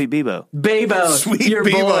 That's Sweet Bebo. Bebo. Sweet your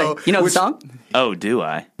Bebo. boy. You know Which- the song? Oh, do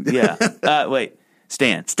I? Yeah. Wait.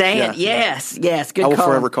 Stan. Stan. Yeah. Yes. Yes. Good I will call.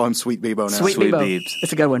 forever call him Sweet Bebo now. Sweet Sweet Bebo. Beebs.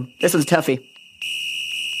 That's a good one. This one's toughie.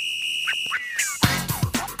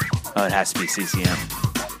 Oh, it has to be CCM.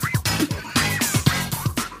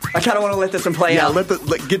 I kind of want to let this one play Yeah, out.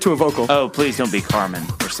 let get to a vocal. Oh, please don't be Carmen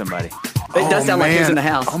or somebody. It does sound like man. who's in the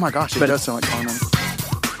house. Oh my gosh, it But- does sound like Carmen.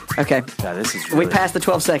 Okay. God, this is We really... passed the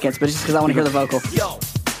 12 seconds, but just because I want to hear the vocal. Yo,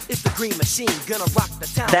 it's the Green Machine gonna rock the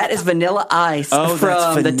town. That is Vanilla Ice Oh, from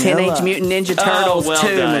that's the Vanilla. Teenage Mutant Ninja Turtles well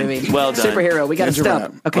 2 done. movie. Well done. Superhero. We got a Ninja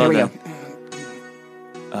stump. rap. Okay, Well here done.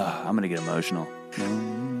 we go. I'm going to get emotional.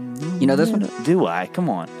 You know this one? Do I? Come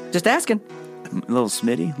on. Just asking. Little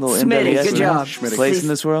Smitty? Little Smitty, MWS? good job. Place in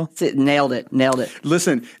this world? Nailed it. Nailed it.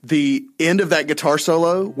 Listen, the end of that guitar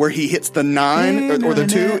solo where he hits the 9 or the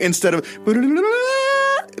 2 instead of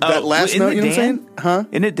that last isn't note, it you know what I'm Dan? saying? Huh?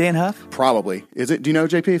 Isn't it Dan Huff? Probably. Is it? Do you know,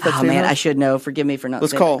 JP, if that's Oh, Dan man, Huff? I should know. Forgive me for not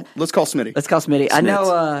Let's saying call it. Smitty. Let's call Smitty. I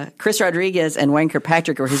know Chris Rodriguez and Wayne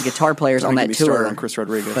Kirkpatrick were his guitar players on Don't that get me started tour. on Chris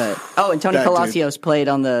Rodriguez. But and Tony That dude. Palacios played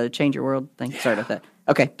on the Change Your World thing. Sorry about that.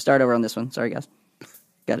 Okay, start over on this one. Sorry, guys.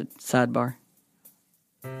 Got a sidebar.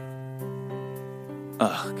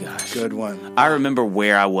 Oh, gosh. Good one. I remember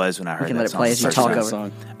where I was when I heard can that let it song. play as you First talk time. over.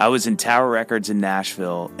 Song. I was in Tower Records in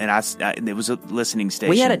Nashville, and it was a listening station.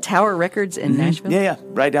 We had a Tower Records in Nashville. Yeah,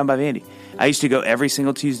 right down by Vandy. I used to go every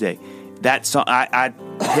single Tuesday. That song, I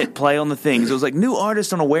hit play on the things. It was like new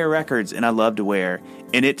artist on Aware Records, and I loved Aware.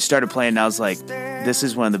 And it started playing, and I was like, this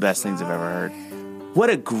is one of the best things I've ever heard. What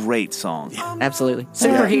a great song. Absolutely.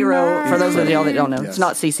 Superhero, for those of y'all that don't know, Yes. it's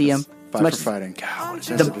not CCM. Fight It's for fighting. God, what the-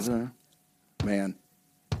 expensive, isn't it? Man.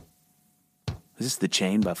 Is this The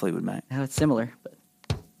Chain by Fleetwood Mac? No, it's similar, but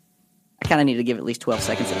I kind of need to give it at least 12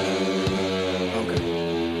 seconds. Okay.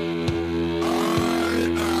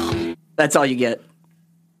 That's all you get.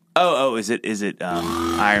 Oh, is it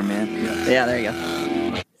Iron Man? Yeah, there you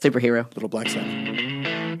go. Superhero. Little black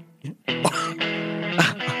sign.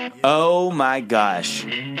 Oh my gosh.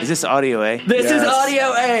 Is this Audio A? This is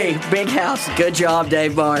Audio A. Big house. Good job,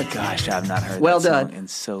 Dave Barnes. Gosh, I've not heard well that done. song in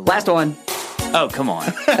so long. Last one. Oh, come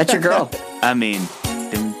on. That's your girl. I mean,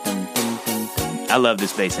 dum, dum, dum, dum, dum. I love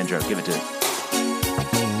this bass intro. Give it to it.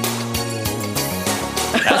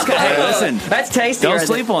 That's good. Hey, listen. That's tasty. Don't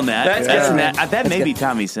sleep on that. That's good. good. I bet maybe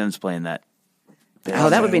Tommy Sims playing that. Oh,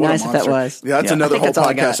 that would be What a nice if that monster. was. Yeah, that's Yeah. another I think whole that's all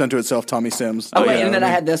I got. podcast unto itself, Tommy Sims. Oh, wait, yeah. and then I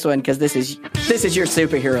had this one because this is your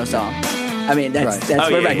superhero song. I mean, that's Right. that's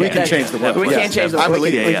Oh, we're yeah, back. yeah, We can yeah. change the word. We Yeah. can't change the I word.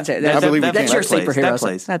 believe We it. can Yeah. change- I believe we that's can. your That plays. superhero That song.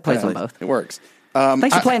 plays. That plays That on plays. both. It works.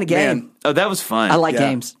 Thanks for playing the game. Man, Oh, that was fun. I like Yeah.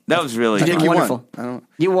 games. That was really You did you won. wonderful. I don't-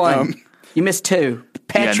 You won. You missed two.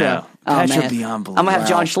 Petra. no. Oh, Petra man. beyond I'm gonna have belief.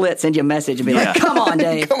 John Schlitz send you a message and be like, Yeah. "Come on,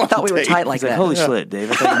 Dave. I thought we were Dave. tight like He's like, that." holy shit,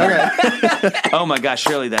 Dave. Oh my gosh,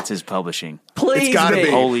 surely that's his publishing. Please It's gotta be.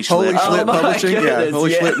 Holy Holy Schlit. Schlit Oh, my Publishing. Yeah. goodness,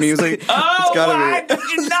 Holy yes. Schlit Music. Oh, It's gotta why be. did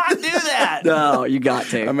you not do that? No, you got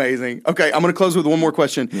to. Amazing. Okay, I'm going to close with one more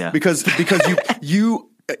question. Yeah. Because you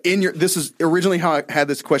in your this is originally how I had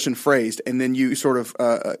this question phrased, and then you sort of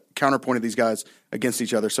counterpointed these guys against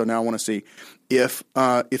each other. So now I want to see if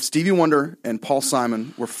Stevie Wonder and Paul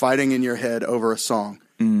Simon were fighting in your head over a song,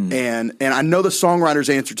 and I know the songwriter's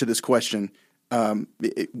answer to this question.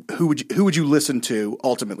 Who would you listen to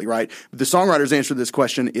ultimately, right? The songwriter's answer to this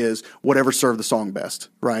question is whatever served the song best,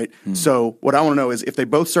 right? So what I want to know is if they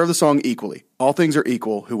both serve the song equally, all things are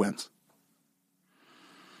equal, who wins?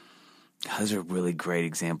 Those are really great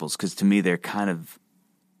examples because to me they're kind of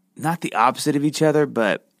not the opposite of each other,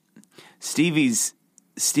 but Stevie's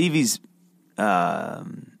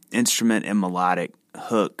instrument and melodic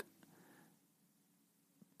hook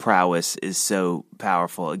prowess is so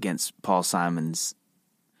powerful against Paul Simon's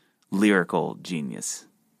lyrical genius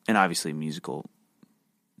and obviously musical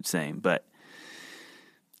same. But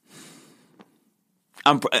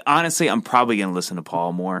I'm probably going to listen to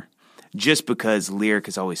Paul more. Just because lyric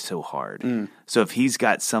is always so hard. So if he's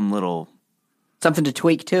got some little Something to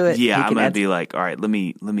tweak to it. yeah, you I'm can gonna add- be like, all right, let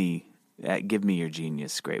me give me your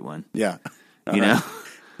genius, great one. Yeah. You know,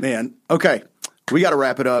 Man. Okay. We got to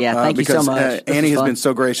wrap it up. Yeah, thank you so because much. This Annie was has fun. been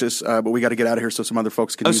so gracious, but we got to get out of here so some other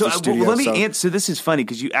folks can use so the studio. let me so. answer. So this is funny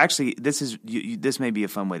because you actually this may be a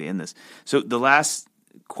fun way to end this. So the last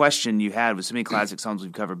question you had was so many classic songs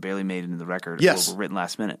we've covered barely made it into the record. Yes. or were written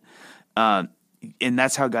last minute, and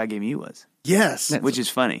that's how God Gave Me You was, Yes. which is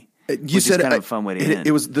funny. You which said is kind of a fun way to end.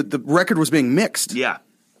 it was the record was being mixed. Yeah.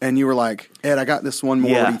 And you were like, Ed, I got this one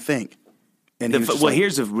more. Yeah. What do you think? And he was just Well, like,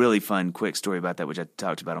 here's a really fun, quick story about that, which I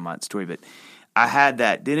talked about on my story. But I had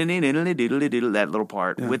that that little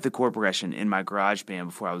part with the chord progression in my garage band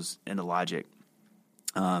before I was into Logic,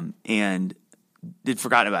 and did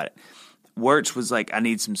forgotten about it. Wirtz was like, I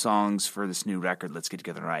need some songs for this new record. Let's get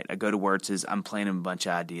together and write. I go to Wirtz's. I'm playing him a bunch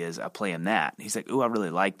of ideas. I play him that. He's like, ooh, I really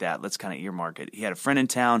like that. Let's kind of earmark it. He had a friend in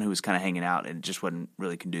town who was kind of hanging out, and it just wasn't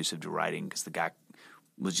really conducive to writing because the guy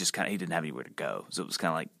was just kind of, he didn't have anywhere to go. So it was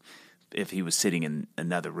kind of like if he was sitting in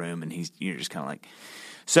another room and you're just kind of like,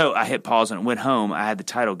 so I hit pause and went home. I had the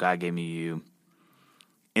title God Gave Me You.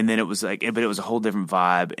 And then it was like, but it was a whole different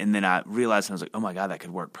vibe. And then I realized, and I was like, oh my God, that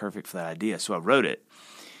could work perfect for that idea. So I wrote it,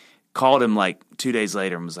 called him like 2 days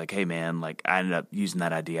later and was like, hey man, like I ended up using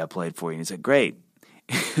that idea I played for you. And he's like, great.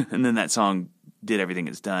 And then that song did everything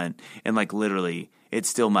it's done. And like literally, it's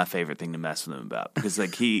still my favorite thing to mess with him about because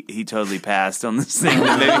like he totally passed on this thing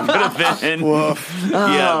that maybe could have been.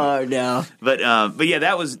 Oh no! But yeah,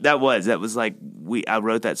 that was like I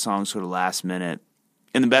wrote that song sort of last minute.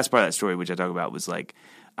 And the best part of that story, which I talk about, was like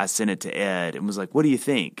I sent it to Ed and was like, what do you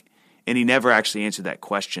think? And he never actually answered that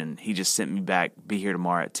question. He just sent me back, be here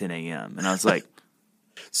tomorrow at 10 a.m. And I was like,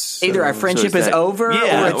 Either our friendship is over or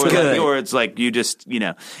it's good. or it's like you just,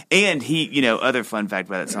 and he, other fun fact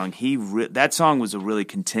about that song, that song was a really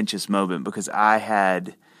contentious moment because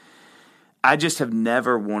I just have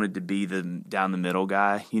never wanted to be the down the middle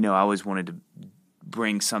guy. I always wanted to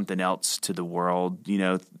bring something else to the world,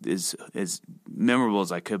 as memorable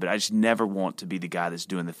as I could, but I just never want to be the guy that's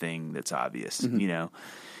doing the thing that's obvious,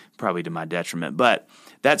 probably to my detriment. But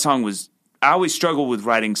that song I always struggle with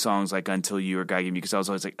writing songs like Until You or God Gave Me because I was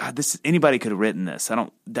always like, anybody could have written this. I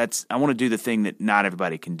want to do the thing that not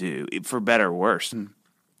everybody can do, for better or worse.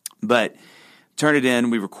 But turn it in,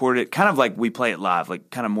 we record it, kind of like we play it live, like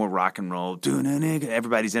kind of more rock and roll.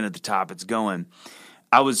 Everybody's in at the top, it's going.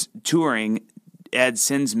 I was touring, Ed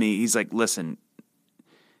sends me, he's like, listen,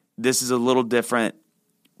 this is a little different,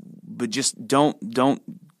 but just don't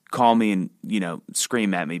call me and,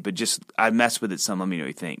 scream at me, but just I messed with it some. Let me know what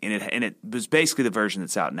you think. And it was basically the version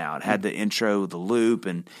that's out now. It had the intro, the loop,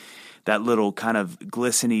 and that little kind of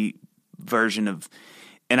glisteny version of,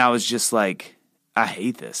 and I was just like, I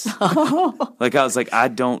hate this. Like, I was like, I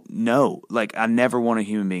don't know. Like, I never want a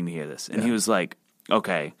human being to hear this. And he was like,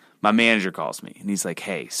 okay. My manager calls me and he's like,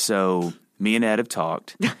 hey, so me and Ed have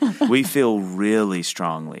talked. We feel really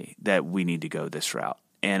strongly that we need to go this route.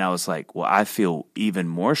 And I was like, well, I feel even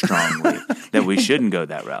more strongly that we shouldn't go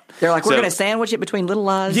that route. They're like, we're going to sandwich it between Little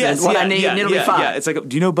Lies and what I need, and it'll be fine. Yeah, it's like,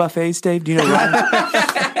 do you know buffets, Dave? Do you know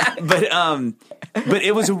But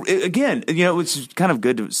it was, again, it was kind of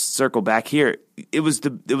good to circle back here. It was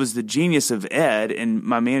the genius of Ed and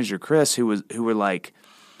my manager, Chris, who were like,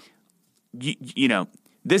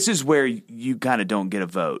 this is where you kind of don't get a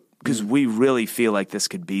vote. Because we really feel like this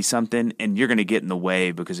could be something, and you're going to get in the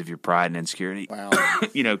way because of your pride and insecurity. Wow.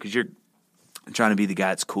 Because you're trying to be the guy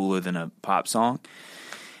that's cooler than a pop song.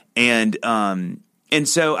 And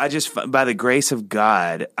so I just, by the grace of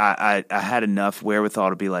God, I had enough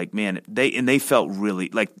wherewithal to be like, man, they felt really,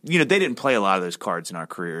 like, they didn't play a lot of those cards in our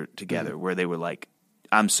career together where they were like,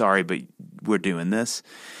 I'm sorry, but we're doing this.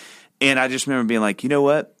 And I just remember being like, you know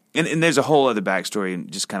what? And there's a whole other backstory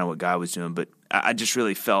and just kind of what God was doing, but I just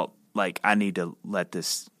really felt like I need to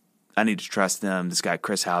trust them. This guy,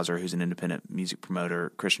 Chris Hauser, who's an independent music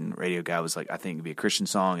promoter, Christian radio guy, was like, I think it'd be a Christian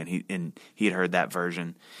song, and he had heard that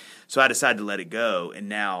version. So I decided to let it go, and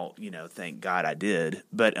now, thank God I did.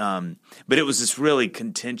 But it was this really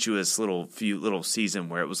contentious little season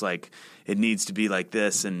where it was like, it needs to be like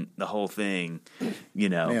this, and the whole thing,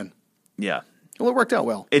 Man. Yeah. Well, it worked out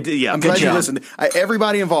well. It did, yeah. I'm glad you listened.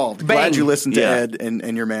 Everybody involved. Bang. Glad you listened to Ed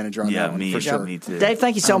and your manager on that one. Me, for sure. Me too. Dave,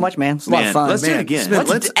 thank you so much, man. It's a lot of fun. Let's do it again.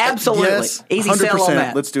 Absolutely. Yes, Easy 100%. sell on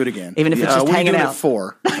that. Let's do it again. Even if it's just hanging out. At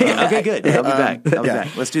 4. Okay, good. I'll be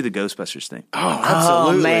back. Let's do the Ghostbusters thing. Oh,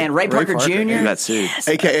 absolutely. Oh, man. Ray Parker Jr. You got sued.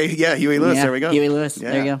 AKA, Huey Lewis. Yeah, There we go. Huey Lewis.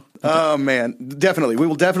 Yeah. There you go. Oh, man. Definitely. We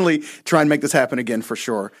will definitely try and make this happen again for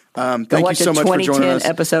sure. Thank you so much for joining us. Watch a 2010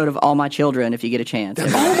 episode of All My Children if you get a chance. Oh,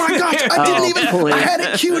 my gosh. I didn't even. I had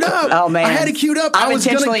it queued up. Oh, man. I had it queued up. I've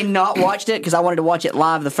intentionally not watched it because I wanted to watch it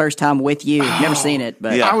live the first time with you. Never seen it.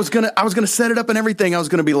 But I was gonna set it up and everything. I was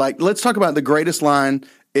gonna be like, let's talk about the greatest line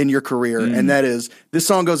in your career, and that is, this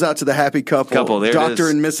song goes out to the happy couple there Dr.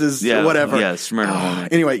 and Mrs. whatever. Yes, Schmernerhorn.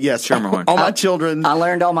 Anyway, yes, Schmernerhorn. All my children. I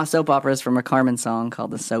learned all my soap operas from a Carmen song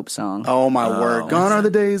called the Soap Song. Oh my word! Gone are the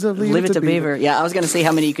days of Leave It to Beaver. Yeah, I was going to see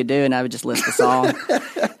how many you could do, and I would just list the song.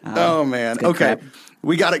 Oh man. Okay. crap.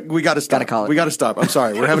 We got to stop. Gotta call it. We got to stop. I'm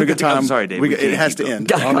sorry. We're having a good time. I'm sorry, Dave. It has to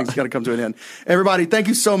end. All things got to come to an end. Everybody, thank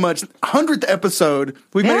you so much. 100th episode.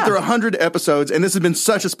 We've made it through 100 episodes, and this has been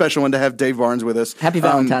such a special one to have Dave Barnes with us. Happy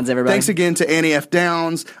Valentine's, everybody. Thanks again to Annie F.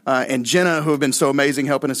 Downs and Jenna, who have been so amazing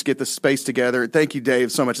helping us get this space together. Thank you,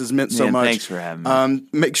 Dave, so much. It's meant so much. Thanks for having me.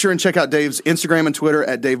 Make sure and check out Dave's Instagram and Twitter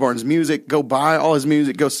at Dave Barnes Music. Go buy all his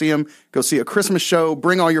music. Go see him. Go see a Christmas show.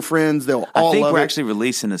 Bring all your friends. They'll all love it. I think we're actually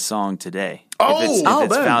releasing a song today. Oh, if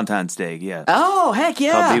it's boom. Valentine's Day, yeah. Oh, heck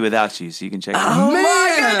yeah. I'll be without you, so you can check it out. Oh,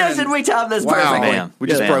 my goodness, did we time this perfectly? Bam. We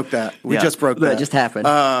just broke that. We just broke that. That just happened.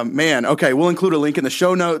 Man, okay, we'll include a link in the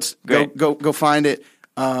show notes. Great. Go find it.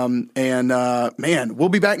 Man, we'll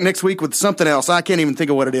be back next week with something else. I can't even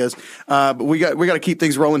think of what it is. But we got to keep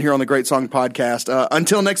things rolling here on the Great Song Podcast.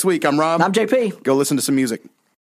 Until next week, I'm Rob. I'm JP. Go listen to some music.